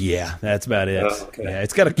cars? Yeah, that's about it. Oh, okay. Yeah,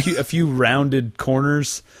 it's got a few rounded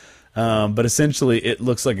corners. But essentially, it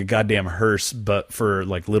looks like a goddamn hearse, but for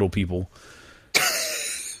like little people.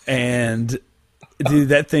 And dude,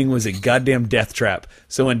 that thing was a goddamn death trap.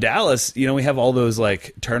 So in Dallas, we have all those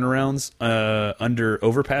like turnarounds under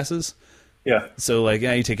overpasses. Yeah. So like,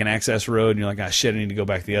 you take an access road and you're like, ah, shit, I need to go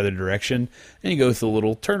back the other direction. And you go through a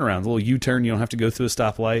little turnaround, a little U-turn. You don't have to go through a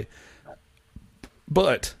stoplight,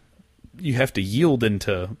 but you have to yield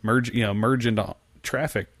into merge into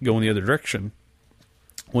traffic going the other direction.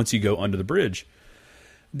 Once you go under the bridge,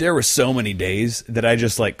 there were so many days that I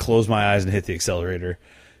just like closed my eyes and hit the accelerator.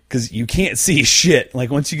 Because you can't see shit.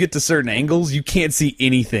 Like, once you get to certain angles, you can't see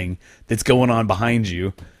anything that's going on behind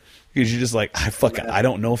you. Because you're just like, I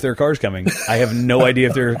don't know if there are cars coming. I have no idea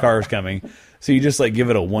if there are cars coming. So you just, like, give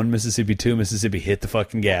it a 1 Mississippi, 2 Mississippi, hit the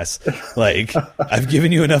fucking gas. Like, I've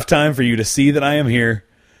given you enough time for you to see that I am here.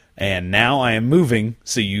 And now I am moving.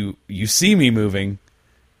 So you see me moving.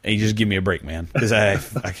 And you just give me a break, man. Because I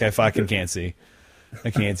fucking can't see. I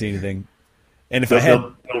can't see anything. And if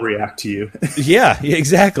they'll react to you. Yeah,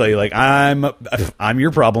 exactly. Like, I'm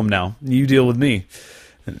your problem now. You deal with me.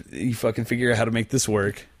 You fucking figure out how to make this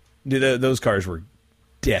work. Dude, those cars were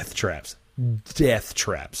death traps. Death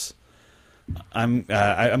traps. I'm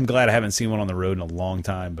glad I haven't seen one on the road in a long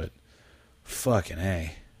time, but fucking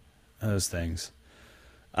A, those things.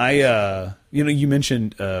 You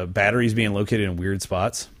mentioned batteries being located in weird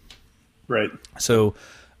spots. Right. So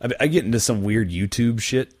I get into some weird YouTube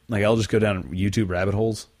shit. Like, I'll just go down YouTube rabbit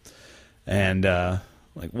holes. And,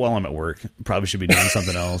 like, while I'm at work, probably should be doing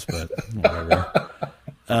something else, but whatever.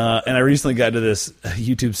 And I recently got to this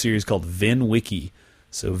YouTube series called VinWiki.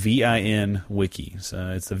 So VIN Wiki. So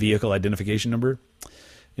it's the vehicle identification number.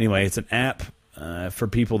 Anyway, it's an app for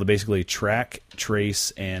people to basically track,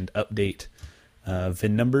 trace, and update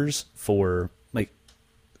VIN numbers for, like,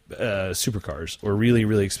 supercars or really,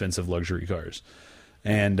 really expensive luxury cars.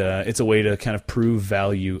 And it's a way to kind of prove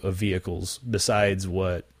value of vehicles besides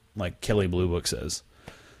what, like, Kelley Blue Book says.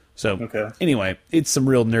 So, Anyway, it's some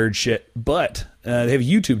real nerd shit. But they have a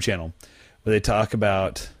YouTube channel where they talk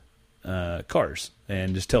about cars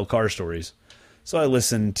and just tell car stories. So I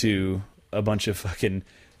listen to a bunch of fucking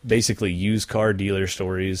basically used car dealer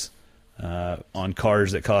stories on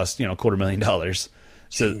cars that cost, $250,000.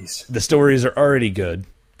 So Jeez. The stories are already good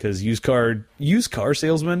because used car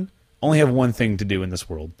salesmen only have one thing to do in this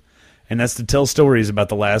world, and that's to tell stories about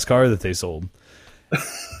the last car that they sold.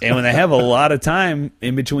 And when they have a lot of time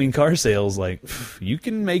in between car sales, like, you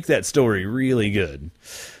can make that story really good.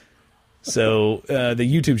 So the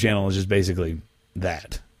YouTube channel is just basically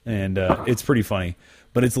that, and it's pretty funny.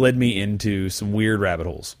 But it's led me into some weird rabbit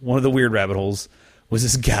holes. One of the weird rabbit holes was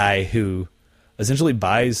this guy who essentially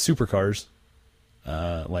buys supercars,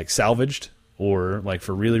 like salvaged or like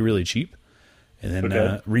for really, really cheap, and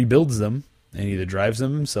then rebuilds them and either drives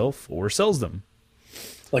them himself or sells them.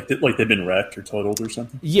 Like they've been wrecked or totaled or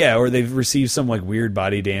something? Yeah, or they've received some like weird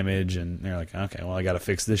body damage and they're like, okay, well, I got to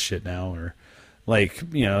fix this shit now. Or like,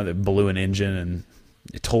 they blew an engine and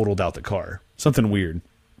it totaled out the car. Something weird.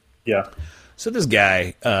 Yeah. So this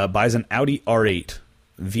guy buys an Audi R8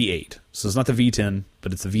 V8. So it's not the V10,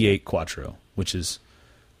 but it's the V8 Quattro, which is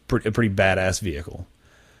a pretty badass vehicle.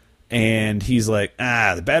 And he's like,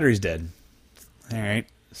 the battery's dead. All right,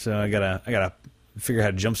 so I gotta figure out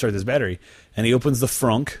how to jumpstart this battery. And he opens the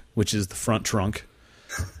frunk, which is the front trunk.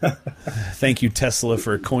 Thank you, Tesla,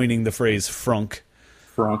 for coining the phrase frunk.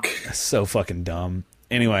 Frunk. So fucking dumb.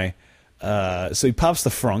 Anyway, so he pops the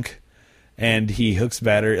frunk, and he hooks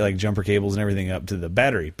battery, like jumper cables and everything up to the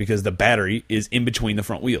battery, because the battery is in between the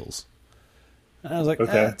front wheels. And I was like,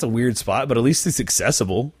 that's a weird spot, but at least it's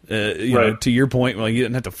accessible. You know, to your point, well, you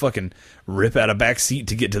didn't have to fucking rip out a back seat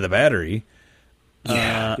to get to the battery.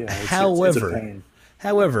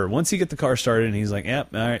 However, once you get the car started and he's like,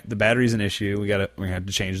 yep, all right, the battery's an issue. We're gonna have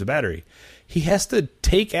to change the battery. He has to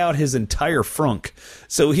take out his entire frunk.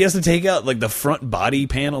 So he has to take out like the front body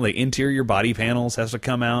panel, the interior body panels has to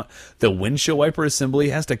come out. The windshield wiper assembly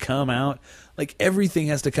has to come out. Like everything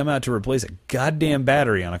has to come out to replace a goddamn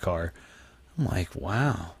battery on a car. I'm like,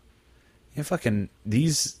 wow.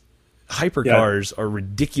 These hypercars are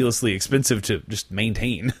ridiculously expensive to just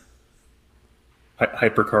maintain.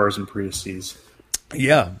 Hypercars and Priuses.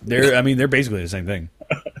 Yeah, they're basically the same thing.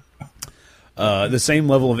 The same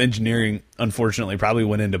level of engineering, unfortunately, probably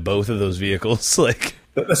went into both of those vehicles. Like,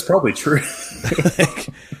 that's probably true. Like,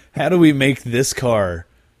 how do we make this car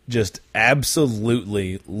just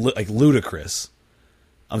absolutely ludicrous?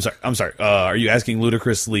 I'm sorry. Are you asking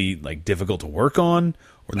ludicrously like difficult to work on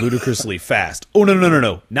or ludicrously fast? Oh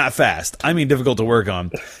no, not fast. I mean difficult to work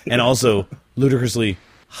on, and also ludicrously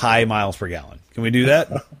high miles per gallon. Can we do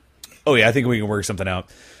that? Oh yeah, I think we can work something out.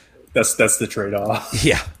 That's the trade off.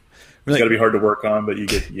 Yeah. It's got to be hard to work on, but you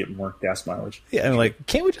get more gas mileage. Yeah, I'm like,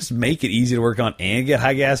 can't we just make it easy to work on and get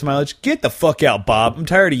high gas mileage? Get the fuck out, Bob. I'm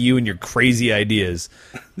tired of you and your crazy ideas.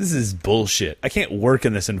 This is bullshit. I can't work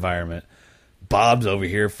in this environment. Bob's over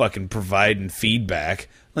here fucking providing feedback.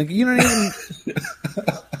 Like, you know what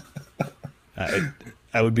I mean?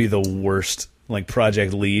 I would be the worst, like,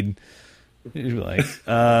 project lead. You'd be like,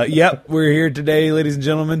 yep, we're here today, ladies and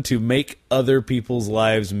gentlemen, to make other people's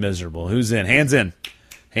lives miserable. Who's in? Hands in.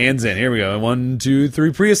 Hands in. Here we go. 1, 2,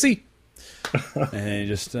 3, Prius C. And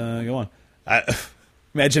just go on.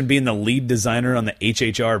 Imagine being the lead designer on the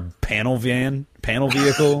HHR panel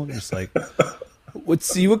vehicle. Just like, what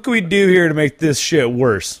can we do here to make this shit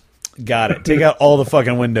worse? Got it. Take out all the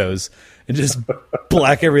fucking windows and just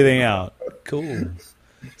black everything out. Cool.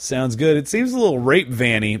 Sounds good. It seems a little rape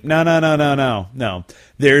van-y. No.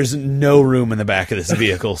 There's no room in the back of this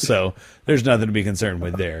vehicle, so there's nothing to be concerned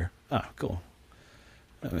with there. Oh, cool.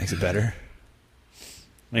 That makes it better.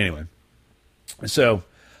 Anyway, so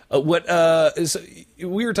so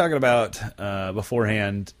we were talking about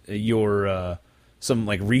beforehand your some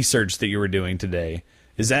like research that you were doing today.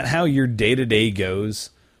 Is that how your day-to-day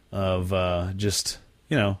goes of just,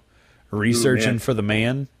 researching for the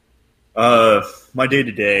man? My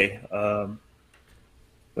day-to-day,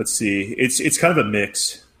 let's see. It's kind of a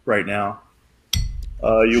mix right now.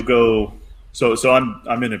 You'll go. So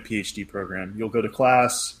I'm in a PhD program. You'll go to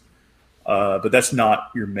class, but that's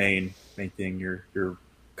not your main thing. You're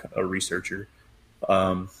a researcher.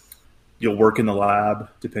 You'll work in the lab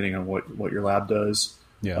depending on what your lab does.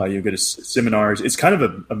 Yeah. You'll go to seminars. It's kind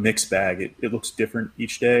of a mixed bag. It looks different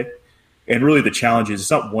each day, and really the challenge is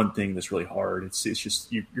it's not one thing that's really hard. It's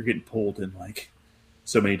just you're getting pulled in like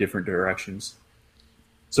so many different directions.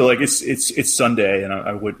 So like it's Sunday and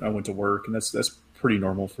I went to work, and that's pretty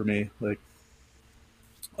normal for me. Like.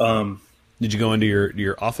 Did you go into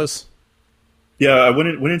your office? Yeah, I went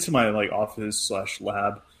into my like office /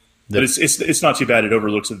 lab, but it's not too bad. It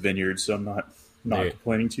overlooks a vineyard, so I'm not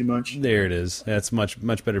complaining too much. There it is. That's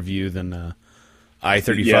much better view than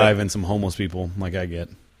I-35 and some homeless people like I get.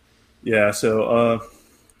 Yeah. So,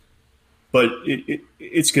 but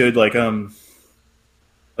it's good. Like I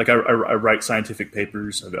write scientific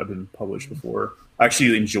papers. I've been published before. I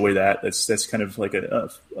actually enjoy that. That's kind of like a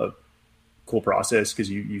cool process because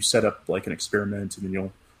you set up like an experiment and then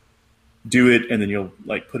you'll do it and then you'll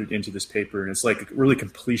like put it into this paper, and it's like a really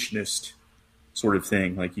completionist sort of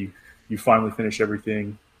thing. Like you finally finish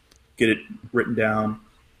everything, get it written down,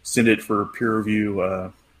 send it for peer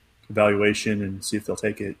review evaluation, and see if they'll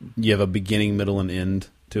take it. You have a beginning, middle, and end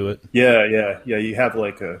to it. Yeah. You have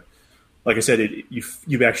like I said,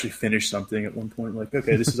 you've actually finished something at one point. Like,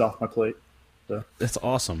 okay, this is off my plate. So. That's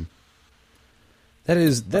awesome. That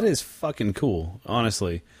is fucking cool,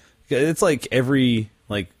 honestly. It's like every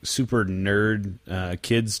like super nerd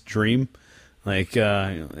kid's dream. Like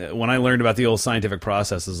when I learned about the old scientific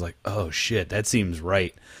process, I was like, oh shit, that seems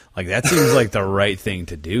right. Like that seems like the right thing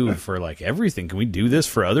to do for like everything. Can we do this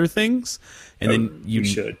for other things? And then you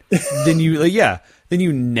should. then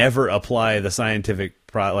you never apply the scientific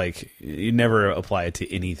you never apply it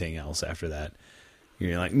to anything else after that.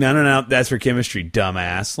 You're like, no, that's for chemistry,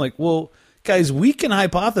 dumbass. Like, well, guys, we can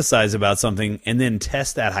hypothesize about something and then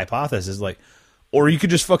test that hypothesis. Like, or you could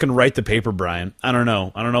just fucking write the paper, Brian. I don't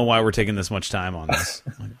know why we're taking this much time on this.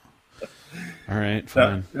 All right,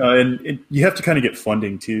 fine. And you have to kind of get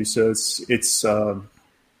funding too. So it's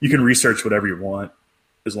you can research whatever you want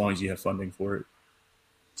as long as you have funding for it.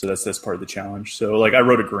 So that's part of the challenge. So like I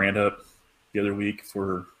wrote a grant up the other week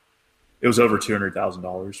it was over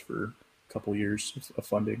 $200,000 for a couple years of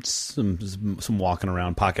funding. Some walking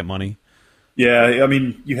around pocket money. Yeah, I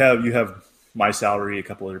mean, you have my salary, a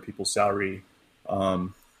couple other people's salary,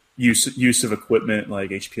 use of equipment like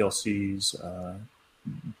HPLCs,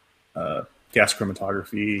 gas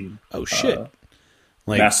chromatography. Oh shit!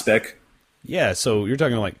 Like mass spec. Yeah, so you're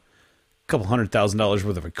talking like a couple $100,000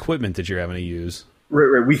 worth of equipment that you're having to use.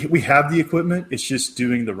 Right. We have the equipment. It's just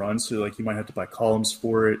doing the runs. So like you might have to buy columns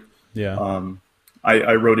for it. Yeah.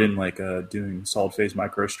 I wrote in like doing solid phase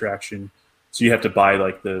microextraction. So you have to buy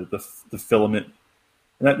like the filament,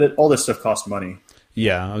 and that all this stuff costs money.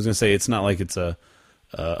 Yeah, I was gonna say it's not like it's a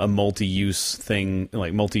multi-use thing,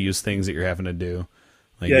 like multi-use things that you're having to do.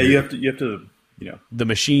 Like you have to the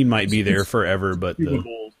machine might be there forever, but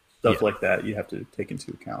stuff like that you have to take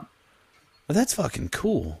into account. Well, that's fucking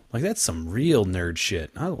cool. Like that's some real nerd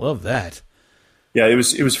shit. I love that. Yeah, it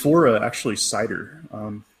was for actually cider.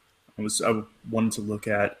 I wanted to look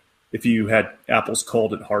at if you had apples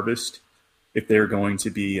culled at harvest, if they're going to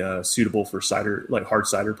be suitable for cider, like hard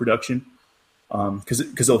cider production.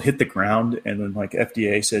 because they'll hit the ground, and then like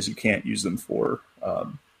FDA says you can't use them for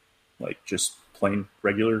like just plain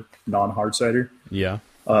regular non-hard cider. Yeah.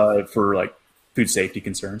 For like food safety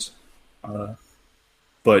concerns.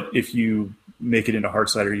 But if you make it into hard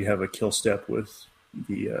cider, you have a kill step with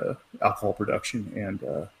the alcohol production and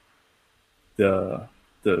the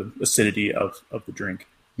acidity of the drink.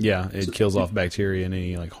 Yeah, it kills off bacteria and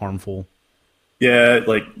any like harmful. Yeah,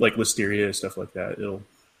 like listeria, stuff like that.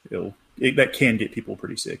 That can get people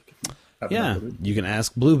pretty sick. If you haven't Yeah, heard of it. you can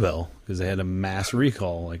ask Bluebell because they had a mass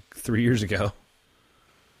recall like 3 years ago.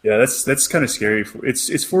 Yeah, that's kind of scary.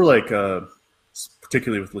 It's for like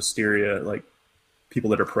particularly with listeria, like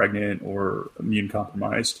people that are pregnant or immune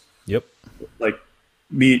compromised. Yep. Like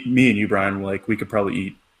me and you, Brian, like we could probably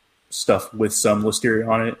eat stuff with some listeria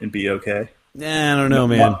on it and be okay. Nah, I don't know,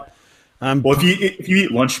 man. Well, if you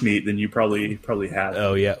eat lunch meat, then you probably have.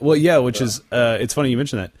 Oh yeah, well yeah, which is it's funny you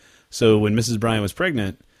mentioned that. So when Mrs. Bryan was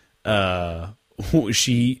pregnant,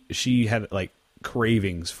 she had like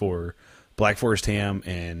cravings for Black Forest ham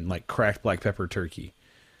and like cracked black pepper turkey.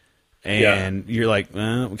 And you're like,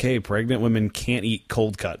 okay, pregnant women can't eat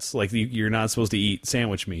cold cuts. Like you're not supposed to eat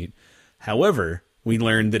sandwich meat. However, we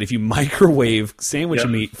learned that if you microwave sandwich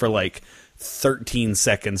meat for like 13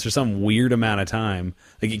 seconds or some weird amount of time,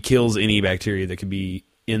 like it kills any bacteria that could be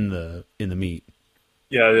in the meat.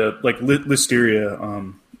 Yeah, like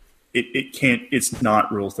listeria, it can't. It's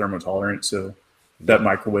not real thermotolerant, so that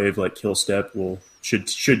microwave like kill step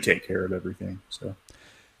should take care of everything. So.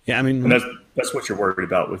 Yeah, I mean, and that's what you're worried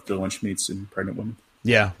about with the lunch meats in pregnant women.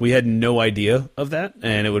 Yeah, we had no idea of that,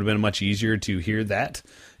 and it would have been much easier to hear that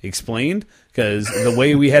explained, because the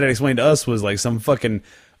way we had it explained to us was like some fucking,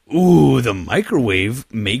 ooh, the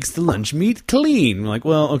microwave makes the lunch meat clean. We're like,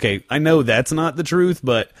 well, okay, I know that's not the truth,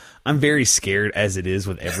 but I'm very scared as it is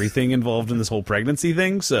with everything involved in this whole pregnancy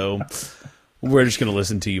thing, so we're just going to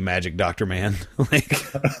listen to you, Magic Doctor Man. Like,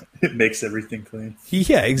 it makes everything clean.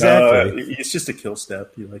 Yeah, exactly. It's just a kill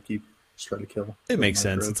step. You just try to kill. It makes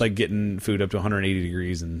sense. It's like getting food up to 180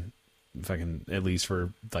 degrees and fucking at least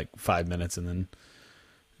for like 5 minutes, and then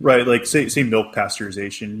right, like say milk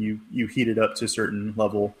pasteurization. You heat it up to a certain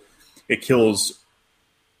level, it kills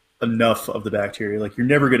enough of the bacteria. Like you're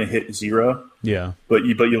never going to hit zero. Yeah, but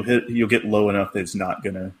you'll get low enough that it's not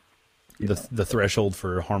going to the threshold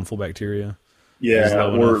for harmful bacteria. Yeah,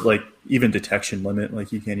 or enough. Like even detection limit,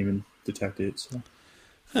 like you can't even detect it. So.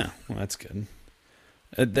 Huh, well, that's good.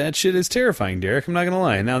 That shit is terrifying, Derek. I'm not gonna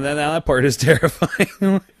lie. Now that part is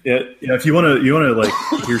terrifying. Yeah. If you wanna like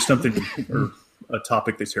hear something or a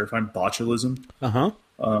topic that's terrifying, botulism.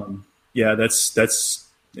 Yeah, that's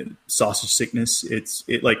sausage sickness.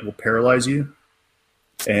 It like will paralyze you,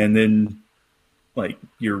 and then like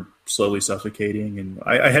you're slowly suffocating. And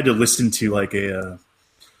I had to listen to like an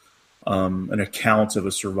account of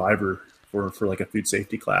a survivor for like a food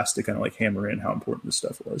safety class to kind of like hammer in how important this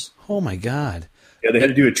stuff was. Oh my God. Yeah, they had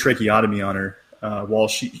to do a tracheotomy on her while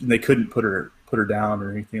they couldn't put her down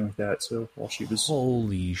or anything like that. So while she was,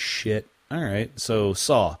 holy shit. All right. So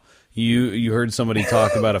Saw, you heard somebody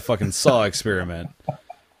talk about a fucking Saw experiment.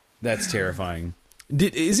 That's terrifying.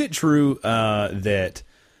 Is it true that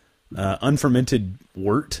unfermented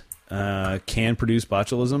wort can produce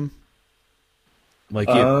botulism? Like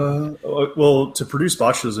well, to produce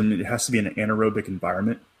botulism, it has to be in an anaerobic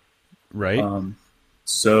environment, right?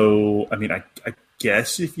 So, I mean, I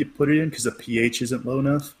guess if you put it in, because the pH isn't low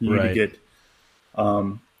enough, you need to get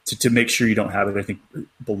to make sure you don't have it. I think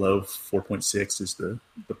below 4.6 is the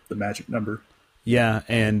magic number. Yeah,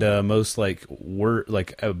 and most like wort,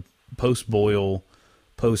 like a post-boil,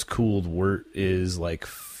 post-cooled wort is like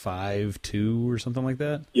 5.2 or something like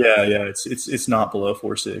that. Yeah, it's not below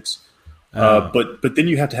 4.6. But then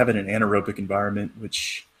you have to have it in an anaerobic environment,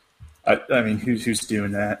 which I mean, who's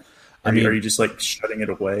doing that? Are you just like shutting it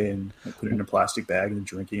away and putting it in a plastic bag and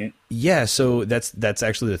drinking it? Yeah, so that's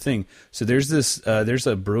actually the thing. So there's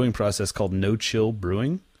a brewing process called no chill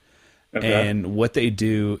brewing, and what they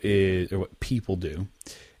do is, or what people do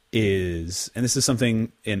is, and this is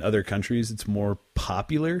something in other countries it's more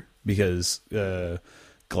popular because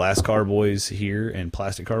glass carboys here and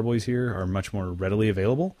plastic carboys here are much more readily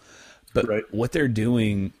available. But what they're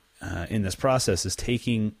doing in this process is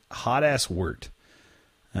taking hot-ass wort,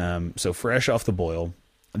 so fresh off the boil,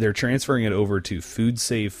 they're transferring it over to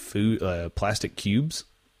food-safe plastic cubes.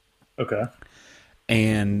 Okay.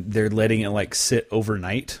 And they're letting it like sit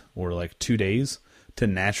overnight or like 2 days to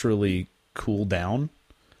naturally cool down.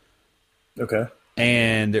 Okay.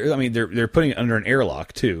 And they're putting it under an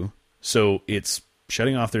airlock too, so it's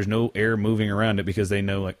shutting off. There's no air moving around it because they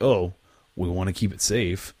know like, oh, we want to keep it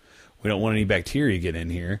safe. We don't want any bacteria to get in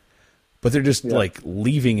here. but they're just like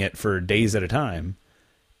leaving it for days at a time.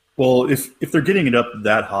 Well, if they're getting it up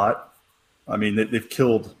that hot, I mean, they've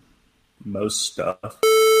killed most stuff.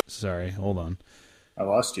 Sorry, hold on. I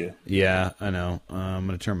lost you. Yeah, I know. I'm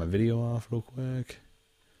going to turn my video off real quick.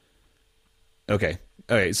 Okay.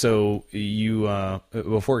 So you,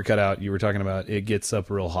 before it cut out, you were talking about it gets up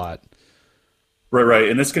real hot. Right.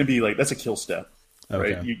 And that's going to be like, that's a kill step,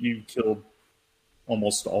 Okay. right? You killed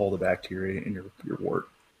almost all the bacteria in your wort.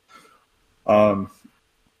 And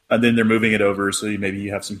then they're moving it over, so maybe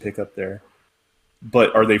you have some pickup there.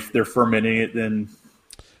 But they're fermenting it then?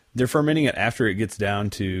 They're fermenting it after it gets down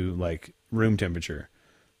to like room temperature.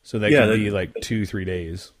 So that could be like 2-3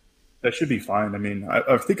 days. That should be fine. I mean,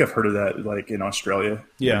 I think I've heard of that, like in Australia.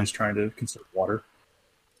 Yeah, just trying to conserve water.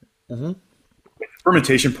 Mm-hmm.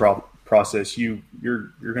 Fermentation process, you're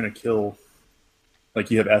going to kill, like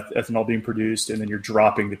you have ethanol being produced, and then you're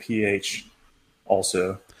dropping the pH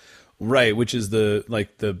also. Right, which is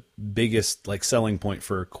the biggest like selling point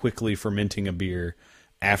for quickly fermenting a beer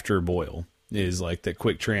after boil is like that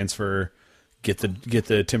quick transfer, get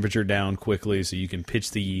the temperature down quickly so you can pitch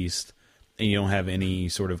the yeast. And you don't have any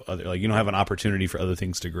sort of other, like you don't have an opportunity for other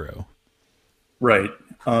things to grow. Right.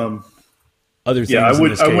 Other things. Yeah, I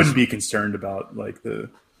wouldn't be concerned about like the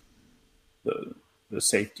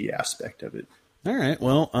safety aspect of it. All right.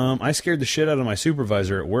 Well, I scared the shit out of my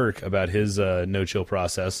supervisor at work about his no chill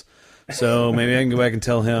process. So maybe I can go back and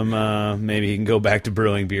tell him maybe he can go back to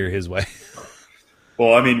brewing beer his way.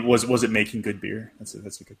 Well, I mean, was it making good beer? That's a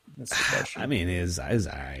good question. I mean, is all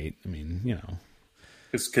right. I mean, you know.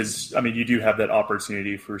 Because I mean, you do have that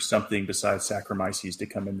opportunity for something besides Saccharomyces to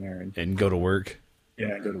come in there and go to work.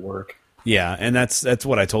 Yeah, go to work. Yeah, and that's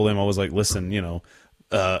what I told him. I was like, listen, you know,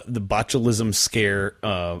 the botulism scare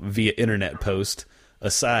via internet post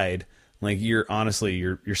aside, like you're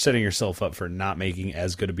setting yourself up for not making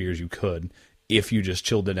as good a beer as you could if you just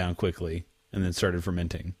chilled it down quickly and then started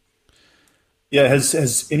fermenting. Yeah,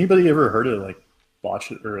 has anybody ever heard of like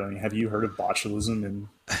have you heard of botulism in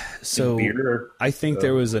beer? I think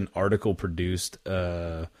there was an article produced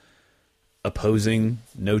opposing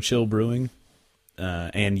no chill brewing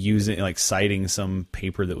and citing some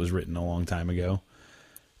paper that was written a long time ago,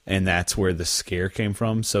 and that's where the scare came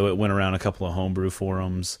from. So it went around a couple of homebrew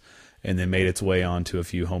forums and then made its way onto a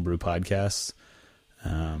few homebrew podcasts.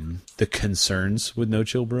 The concerns with no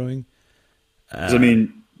chill brewing. I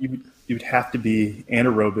mean, you'd have to be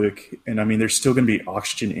anaerobic, and I mean, there's still going to be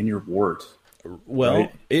oxygen in your wort. Well,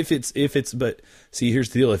 right? but see, here's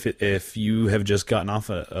the deal: if you have just gotten off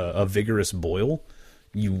a vigorous boil,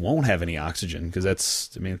 you won't have any oxygen because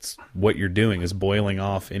it's what you're doing is boiling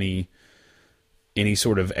off any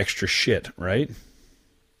sort of extra shit, right?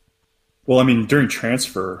 Well, I mean, during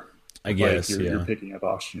transfer, I guess you're picking up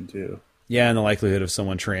oxygen too. Yeah, and the likelihood of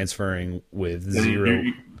someone transferring with zero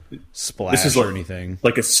splash or anything.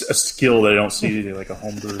 Like a skill that I don't see like a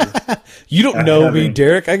homebrew. You don't know me,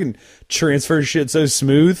 Derek. I can transfer shit so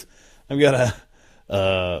smooth. I've got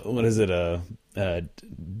a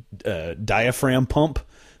diaphragm pump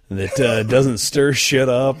that doesn't stir shit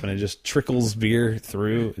up and it just trickles beer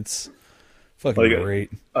through. It's fucking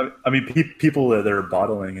great. I mean, people that are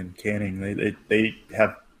bottling and canning, they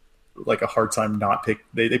have like a hard time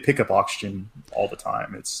they pick up oxygen all the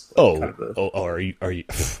time. It's like are you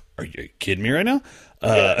kidding me right now?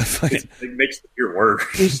 It makes the beer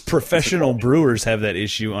worse. Professional brewers have that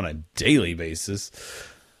issue on a daily basis.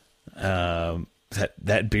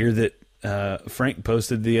 That beer that Frank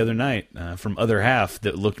posted the other night from Other Half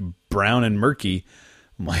that looked brown and murky.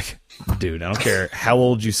 I'm like, dude, I don't care how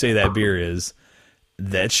old you say that beer is.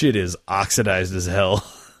 That shit is oxidized as hell.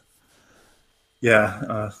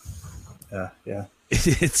 Yeah.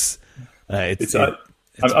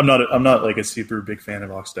 I'm not like a super big fan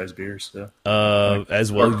of oxidized beers. So.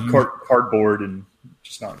 As well, cardboard and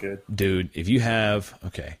just not good, dude. If you have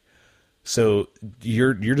so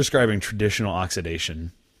you're describing traditional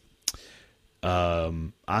oxidation.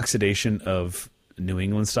 Oxidation of New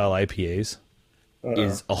England style IPAs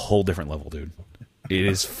is a whole different level, dude. It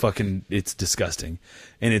is it's disgusting.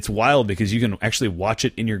 And it's wild because you can actually watch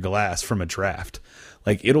it in your glass from a draft.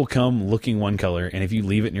 Like it'll come looking one color, and if you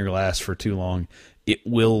leave it in your glass for too long, it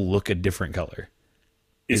will look a different color.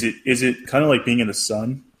 Is it kind of like being in the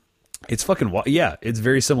sun? It's fucking yeah, it's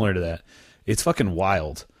very similar to that. It's fucking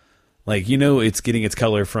wild. Like, you know, it's getting its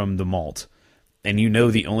color from the malt, and you know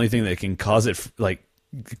the only thing that can cause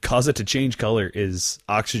it to change color is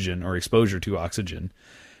oxygen or exposure to oxygen.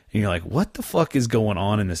 And you're like, what the fuck is going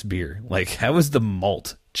on in this beer? Like, how is the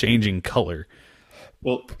malt changing color?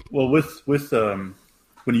 Well, with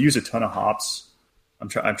when you use a ton of hops, I'm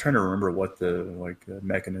trying to remember what the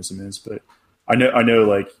mechanism is, but I know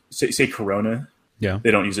like say Corona, Yeah.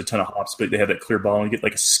 they don't use a ton of hops, but they have that clear bottle and you get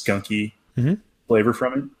like a skunky Mm-hmm. flavor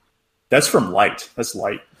from it. That's from light. That's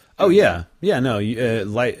light. Oh yeah, yeah. No,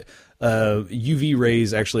 light UV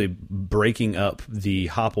rays actually breaking up the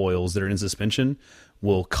hop oils that are in suspension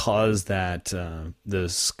will cause that the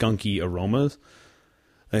skunky aromas.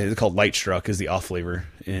 It's called light struck is the off flavor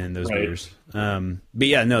in those Right. beers. But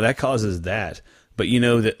yeah, no, that causes that. But you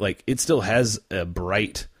know that like it still has a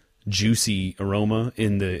bright, juicy aroma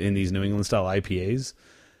in these New England style IPAs,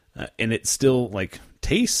 and it still like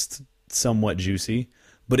tastes somewhat juicy,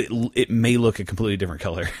 but it may look a completely different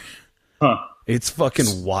color. Huh. It's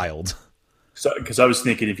fucking wild. So, because I was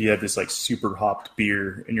thinking if you have this like super hopped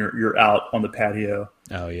beer and you're out on the patio,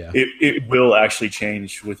 Oh yeah. it will actually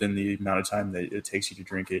change within the amount of time that it takes you to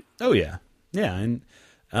drink it. Oh yeah. Yeah, and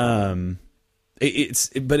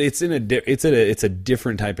it's a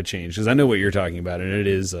different type of change because I know what you're talking about, and it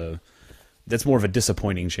is that's more of a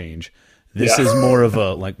disappointing change. This Yeah. is more of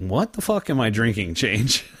a like, what the fuck am I drinking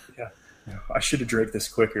change? Yeah. I should have drank this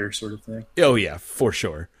quicker, sort of thing. Oh yeah, for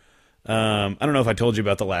sure. I don't know if I told you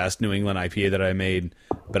about the last New England IPA that I made,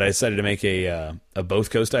 but I decided to make a Both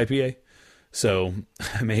Coast IPA. So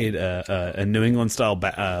I made a New England style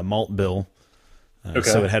malt bill. Okay.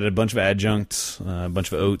 So it had a bunch of adjuncts, a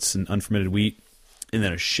bunch of oats and unfermented wheat, and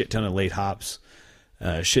then a shit ton of late hops,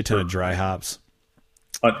 a shit ton of dry hops.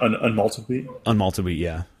 Unmalted wheat. Unmalted wheat,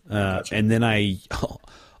 yeah. Gotcha. And then I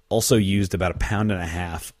also used about 1.5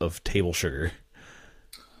 pounds of table sugar.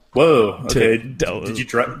 Whoa. Okay. To-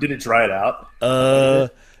 Did it dry it out?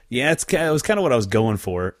 Yeah, it was kind of what I was going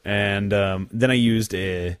for, and then I used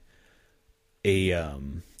I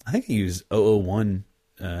think I used 001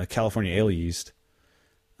 California ale yeast.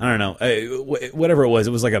 I don't know, whatever it was.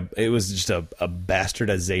 It was just a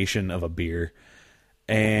bastardization of a beer,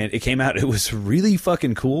 and it came out. It was really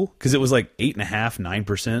fucking cool because it was like 8.5%,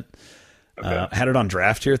 9%. Okay. Had it on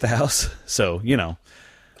draft here at the house, so you know.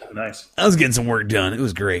 Nice. I was getting some work done. It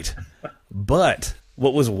was great. But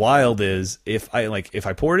what was wild is if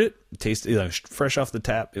I poured it, tasted fresh off the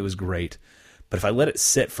tap, it was great. But if I let it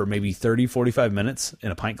sit for maybe 30, 45 minutes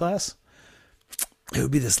in a pint glass, it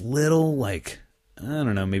would be this little, like, I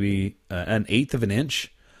don't know, maybe 1/8 of an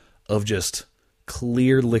inch of just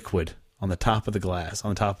clear liquid on the top of the glass,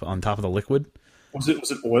 on top of the liquid. Was it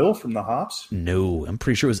oil from the hops? No, I'm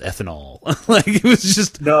pretty sure it was ethanol. Like it was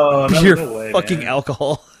just No pure way, fucking man.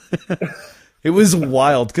 alcohol. It was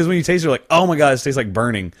wild because when you taste it, you're like, oh my god, it tastes like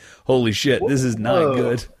burning. Holy shit, this is not Whoa.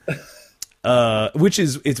 good.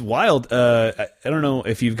 It's wild. I don't know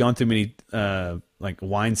if you've gone through many like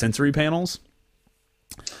wine sensory panels,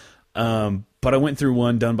 but I went through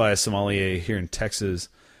one done by a sommelier here in Texas,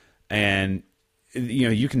 and you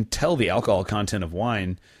know you can tell the alcohol content of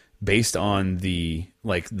wine based on the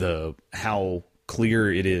how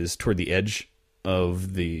clear it is toward the edge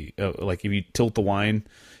of the like if you tilt the wine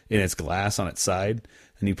in its glass on its side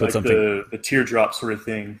and you put Like something the teardrop sort of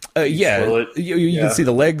thing. yeah Swirl it. you Yeah. can see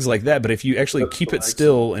the legs like that, but if you actually That's keep the it legs.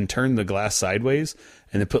 still and turn the glass sideways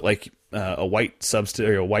and then put like a white substance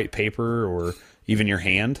or a white paper or even your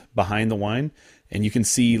hand behind the wine, and you can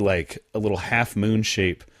see like a little half moon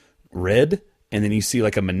shape red, and then you see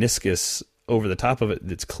like a meniscus over the top of it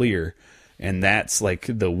that's clear, and that's like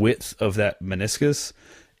the width of that meniscus.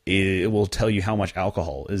 It will tell you how much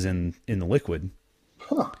alcohol is in the liquid.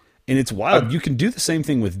 Huh. And it's wild. You can do the same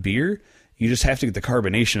thing with beer. You just have to get the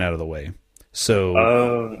carbonation out of the way. So,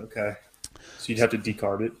 Oh, okay. So you'd have to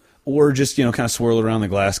decarb it. or just, kind of swirl it around the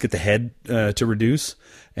glass, get the head to reduce.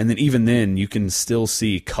 And then even then you can still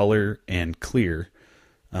see color and clear,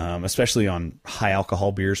 especially on high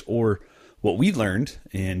alcohol beers. Or what we learned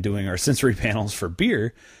in doing our sensory panels for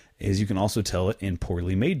beer is you can also tell it in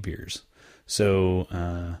poorly made beers. So,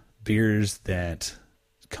 beers that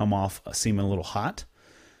come off seeming a little hot,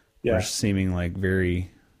 Yeah. or seeming like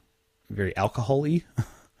very, very alcohol-y,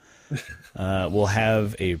 will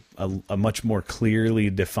have a much more clearly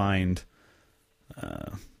defined,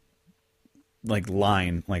 like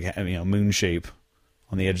line, like moon shape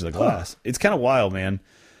on the edge of the glass. It's kind of wild, man.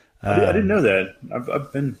 I didn't know that.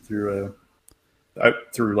 I've been through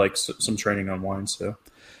like some training on wine, so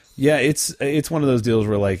Yeah, it's one of those deals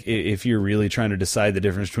where like if you're really trying to decide the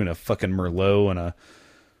difference between a fucking Merlot and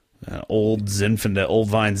an old Zinfandel, old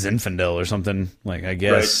vine Zinfandel or something, like I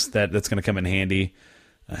guess that's going to come in handy.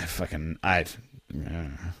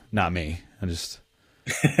 Not me. I just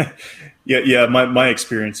yeah. My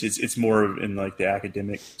experience it's more of in like the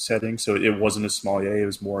academic setting, so it wasn't a sommelier. It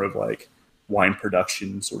was more of like wine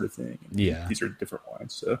production sort of thing. Yeah. These are different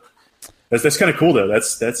wines, so that's kind of cool though.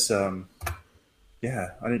 That's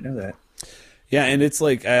Yeah, I didn't know that. Yeah, and it's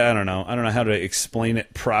like I don't know how to explain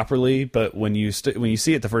it properly, but when you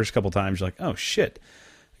see it the first couple times, you're like, oh shit,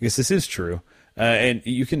 I guess this is true. And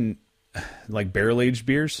you can like barrel aged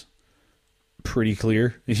beers, pretty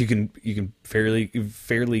clear. You can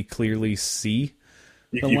fairly clearly see.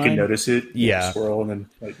 You can notice it. Yeah. Swirl and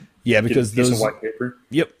then because get those white paper.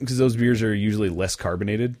 Yep, because those beers are usually less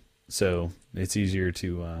carbonated, so it's easier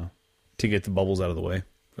to get the bubbles out of the way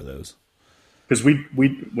for those. Because we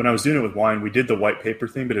when I was doing it with wine, we did the white paper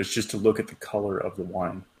thing, but it was just to look at the color of the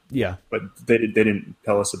wine. Yeah, but they didn't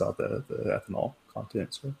tell us about the ethanol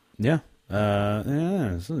content. So yeah,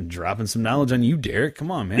 so dropping some knowledge on you, Derek.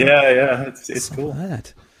 Come on, man. Yeah, it's cool.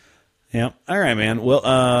 That. Yeah. All right, man.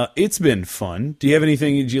 Well, it's been fun. Do you have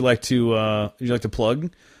anything you'd you like to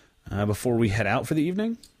plug before we head out for the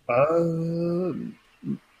evening? No,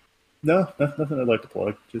 nothing I'd like to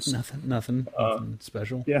plug. Just nothing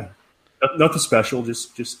special. Yeah, nothing special.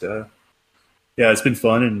 Just yeah, it's been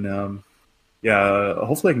fun, and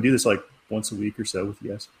hopefully I can do this like once a week or so with you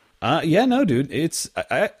guys. Yeah, no, dude. It's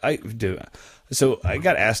I do. So I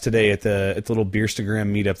got asked today at the little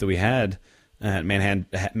Beerstagram meetup that we had at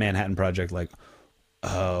Manhattan Project, like,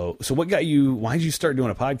 oh, so what got you? Why did you start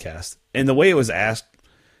doing a podcast? And the way it was asked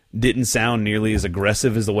didn't sound nearly as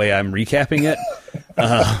aggressive as the way I'm recapping it.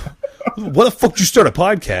 What the fuck did you start a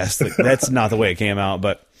podcast? Like, that's not the way it came out,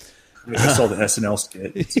 but I saw the SNL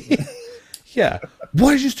skit. Yeah.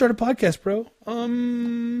 Why did you start a podcast, bro?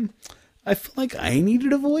 I feel like I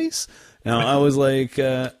needed a voice. Now, I was like,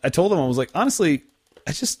 I told him, I was like, honestly,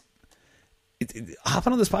 I just,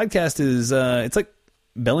 hopping on this podcast is, it's like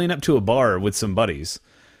bellying up to a bar with some buddies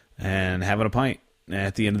and having a pint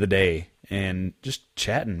at the end of the day and just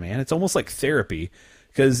chatting, man. It's almost like therapy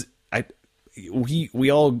because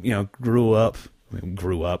we all, grew up.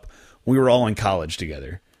 We were all in college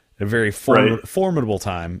together at a very formidable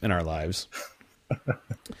time in our lives.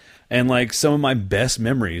 And like some of my best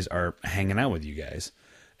memories are hanging out with you guys.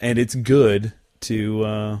 And it's good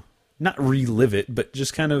to not relive it, but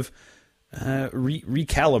just kind of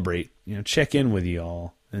recalibrate, check in with you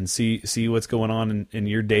all and see what's going on in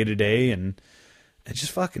your day to day and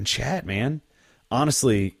just fucking chat, man.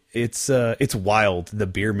 Honestly, it's wild, the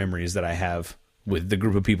beer memories that I have with the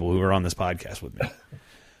group of people who are on this podcast with me.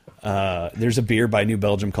 There's a beer by New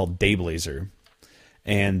Belgium called Dayblazer.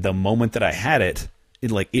 And the moment that I had it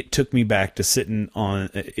took me back to sitting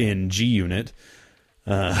in G Unit,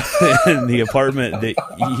 in the apartment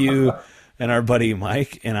that you and our buddy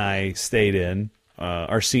Mike and I stayed in,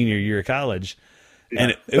 our senior year of college. Yeah.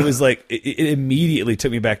 And it was like, it immediately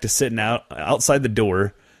took me back to sitting outside the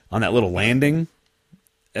door on that little landing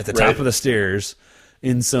at the top of the stairs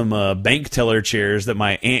in some bank teller chairs that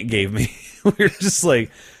my aunt gave me. We were just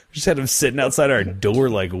had them sitting outside our door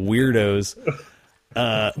like weirdos.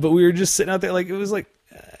 But we were just sitting out there, like it was like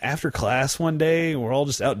after class one day, and we're all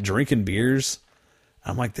just out drinking beers.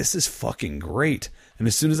 I'm like, this is fucking great. And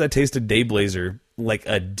as soon as I tasted Dayblazer, like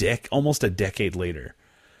almost a decade later,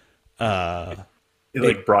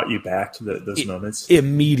 it brought you back to those moments.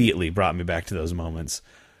 Immediately brought me back to those moments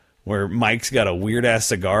where Mike's got a weird ass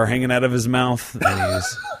cigar hanging out of his mouth and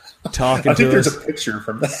he's talking to us. I think there's a picture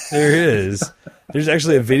from that. There is. There's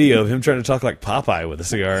actually a video of him trying to talk like Popeye with a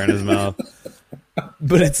cigar in his mouth.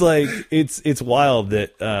 But it's like it's wild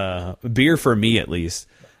that beer, for me at least,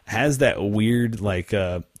 has that weird like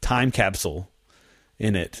time capsule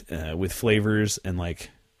in it with flavors, and like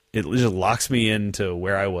it just locks me into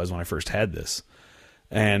where I was when I first had this.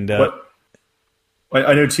 And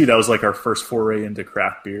I know too, that was like our first foray into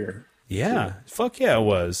craft beer. Yeah, fuck yeah, it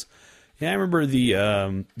was. Yeah, I remember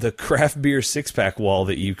the craft beer 6-pack wall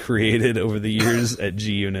that you created over the years at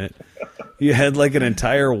G Unit. You had like an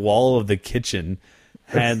entire wall of the kitchen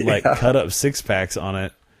had like cut up 6-packs on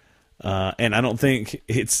it. And I don't think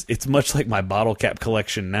it's much like my bottle cap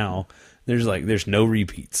collection now. There's no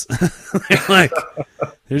repeats. Like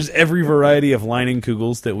there's every variety of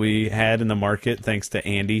Leinenkugels that we had in the market thanks to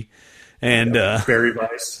Andy. And Berry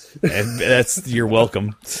Weiss. You're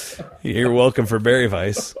welcome. You're welcome for Berry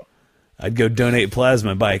Weiss. I'd go donate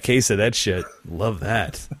plasma and buy a case of that shit. Love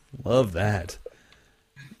that. Love that.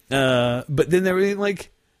 But then there was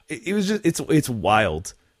like it was just it's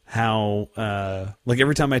wild how like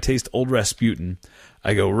every time I taste Old Rasputin,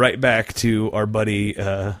 I go right back to our buddy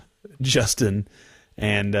Justin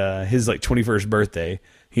and his like 21st birthday.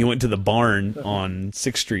 He went to the barn on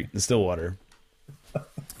 6th Street in Stillwater.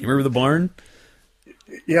 You remember the barn?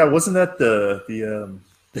 Yeah, wasn't that the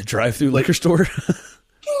drive-through liquor store?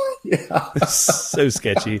 Yeah. So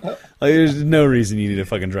sketchy. Like, there's no reason you need a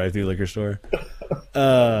fucking drive-through liquor store.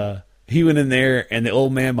 he went in there, and the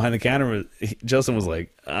old man behind the counter, Justin was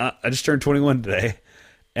like, I just turned 21 today,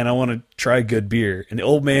 and I want to try good beer. And the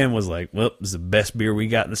old man was like, well, this is the best beer we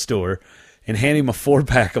got in the store, and handed him a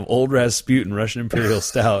 4-pack of Old Rasputin Russian Imperial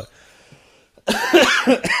Stout.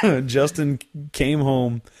 Justin came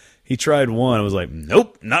home. He tried one. I was like,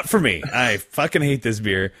 nope, not for me. I fucking hate this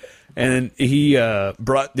beer. And then he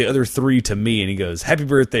brought the other 3 to me, and he goes, happy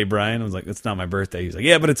birthday, Brian. I was like, it's not my birthday. He's like,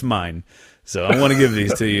 yeah, but it's mine. So I want to give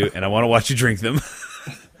these to you, and I want to watch you drink them.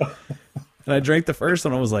 And I drank the first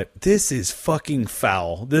one. I was like, this is fucking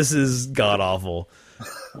foul. This is god-awful.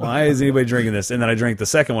 Why is anybody drinking this? And then I drank the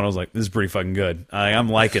second one. I was like, this is pretty fucking good. I'm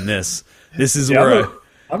liking this. This is where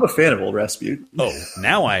I'm a fan of Old Rasputin. Oh,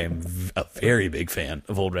 now I am a very big fan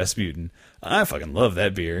of Old Rasputin. I fucking love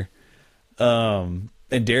that beer. And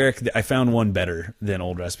Derek, I found one better than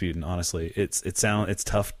Old Rasputin. Honestly, it's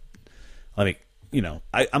tough. I mean,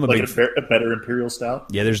 I'm a better Imperial Stout.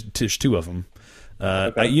 Yeah, there's 2 of them.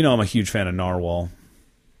 Okay. I'm a huge fan of Narwhal.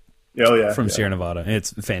 Oh yeah, from Sierra Nevada.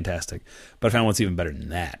 It's fantastic. But I found one's even better than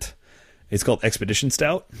that. It's called Expedition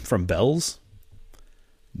Stout from Bell's.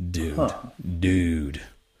 Dude,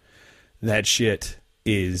 that shit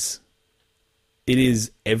is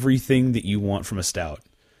everything that you want from a stout.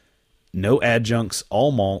 No adjuncts,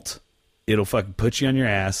 all malt. It'll fucking put you on your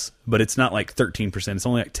ass, but it's not like 13%. It's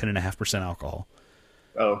only like 10.5% alcohol.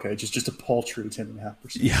 Oh, okay. Just a paltry 10.5%.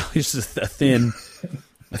 Yeah, it's just a thin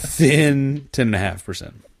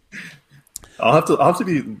 10.5%. I'll have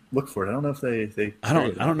to look for it. I don't know if they I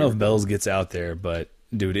don't know if Bell's gets out there, but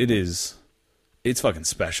dude, it's fucking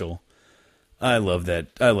special. I love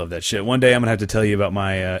that shit. One day I'm gonna have to tell you about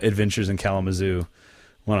my adventures in Kalamazoo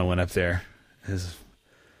when I went up there.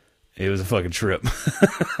 It was a fucking trip.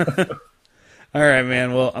 All right,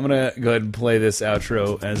 man. Well, I'm gonna go ahead and play this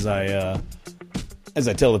outro as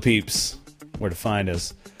I tell the peeps where to find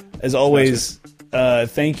us. As always,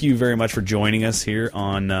 thank you very much for joining us here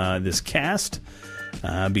on this cast.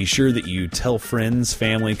 Be sure that you tell friends,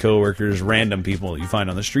 family, coworkers, random people that you find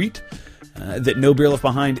on the street that No Beer Left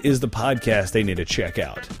Behind is the podcast they need to check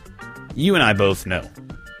out. You and I both know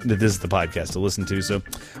that this is the podcast to listen to, so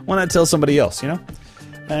why not tell somebody else,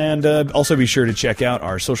 And also be sure to check out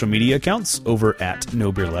our social media accounts over at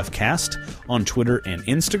No Beer Left Cast on Twitter and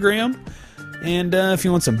Instagram. And if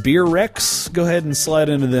you want some beer recs, go ahead and slide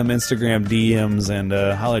into them Instagram DMs and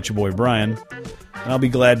holla at your boy Brian. And I'll be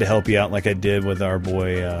glad to help you out like I did with our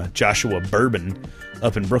boy Joshua Bourbon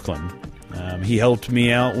up in Brooklyn. He helped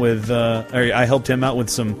me out with, I helped him out with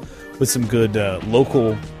some good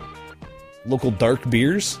local dark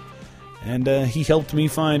beers. And he helped me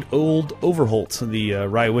find Old Overholt, the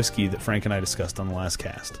rye whiskey that Frank and I discussed on the last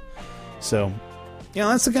cast. So,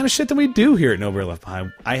 that's the kind of shit that we do here at No Beer Left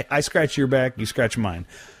Behind. I scratch your back, you scratch mine.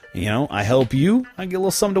 I help you, I get a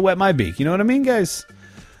little something to wet my beak. You know what I mean, guys?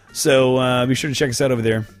 So be sure to check us out over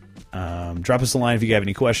there. Drop us a line if you have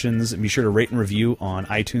any questions. And be sure to rate and review on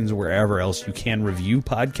iTunes or wherever else you can review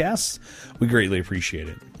podcasts. We greatly appreciate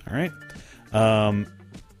it. All right?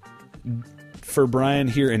 For Brian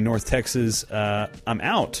here in North Texas, I'm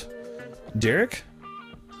out. Derek?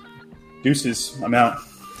 Deuces. I'm out.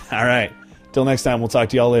 All right. Till next time, we'll talk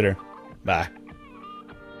to y'all later. Bye.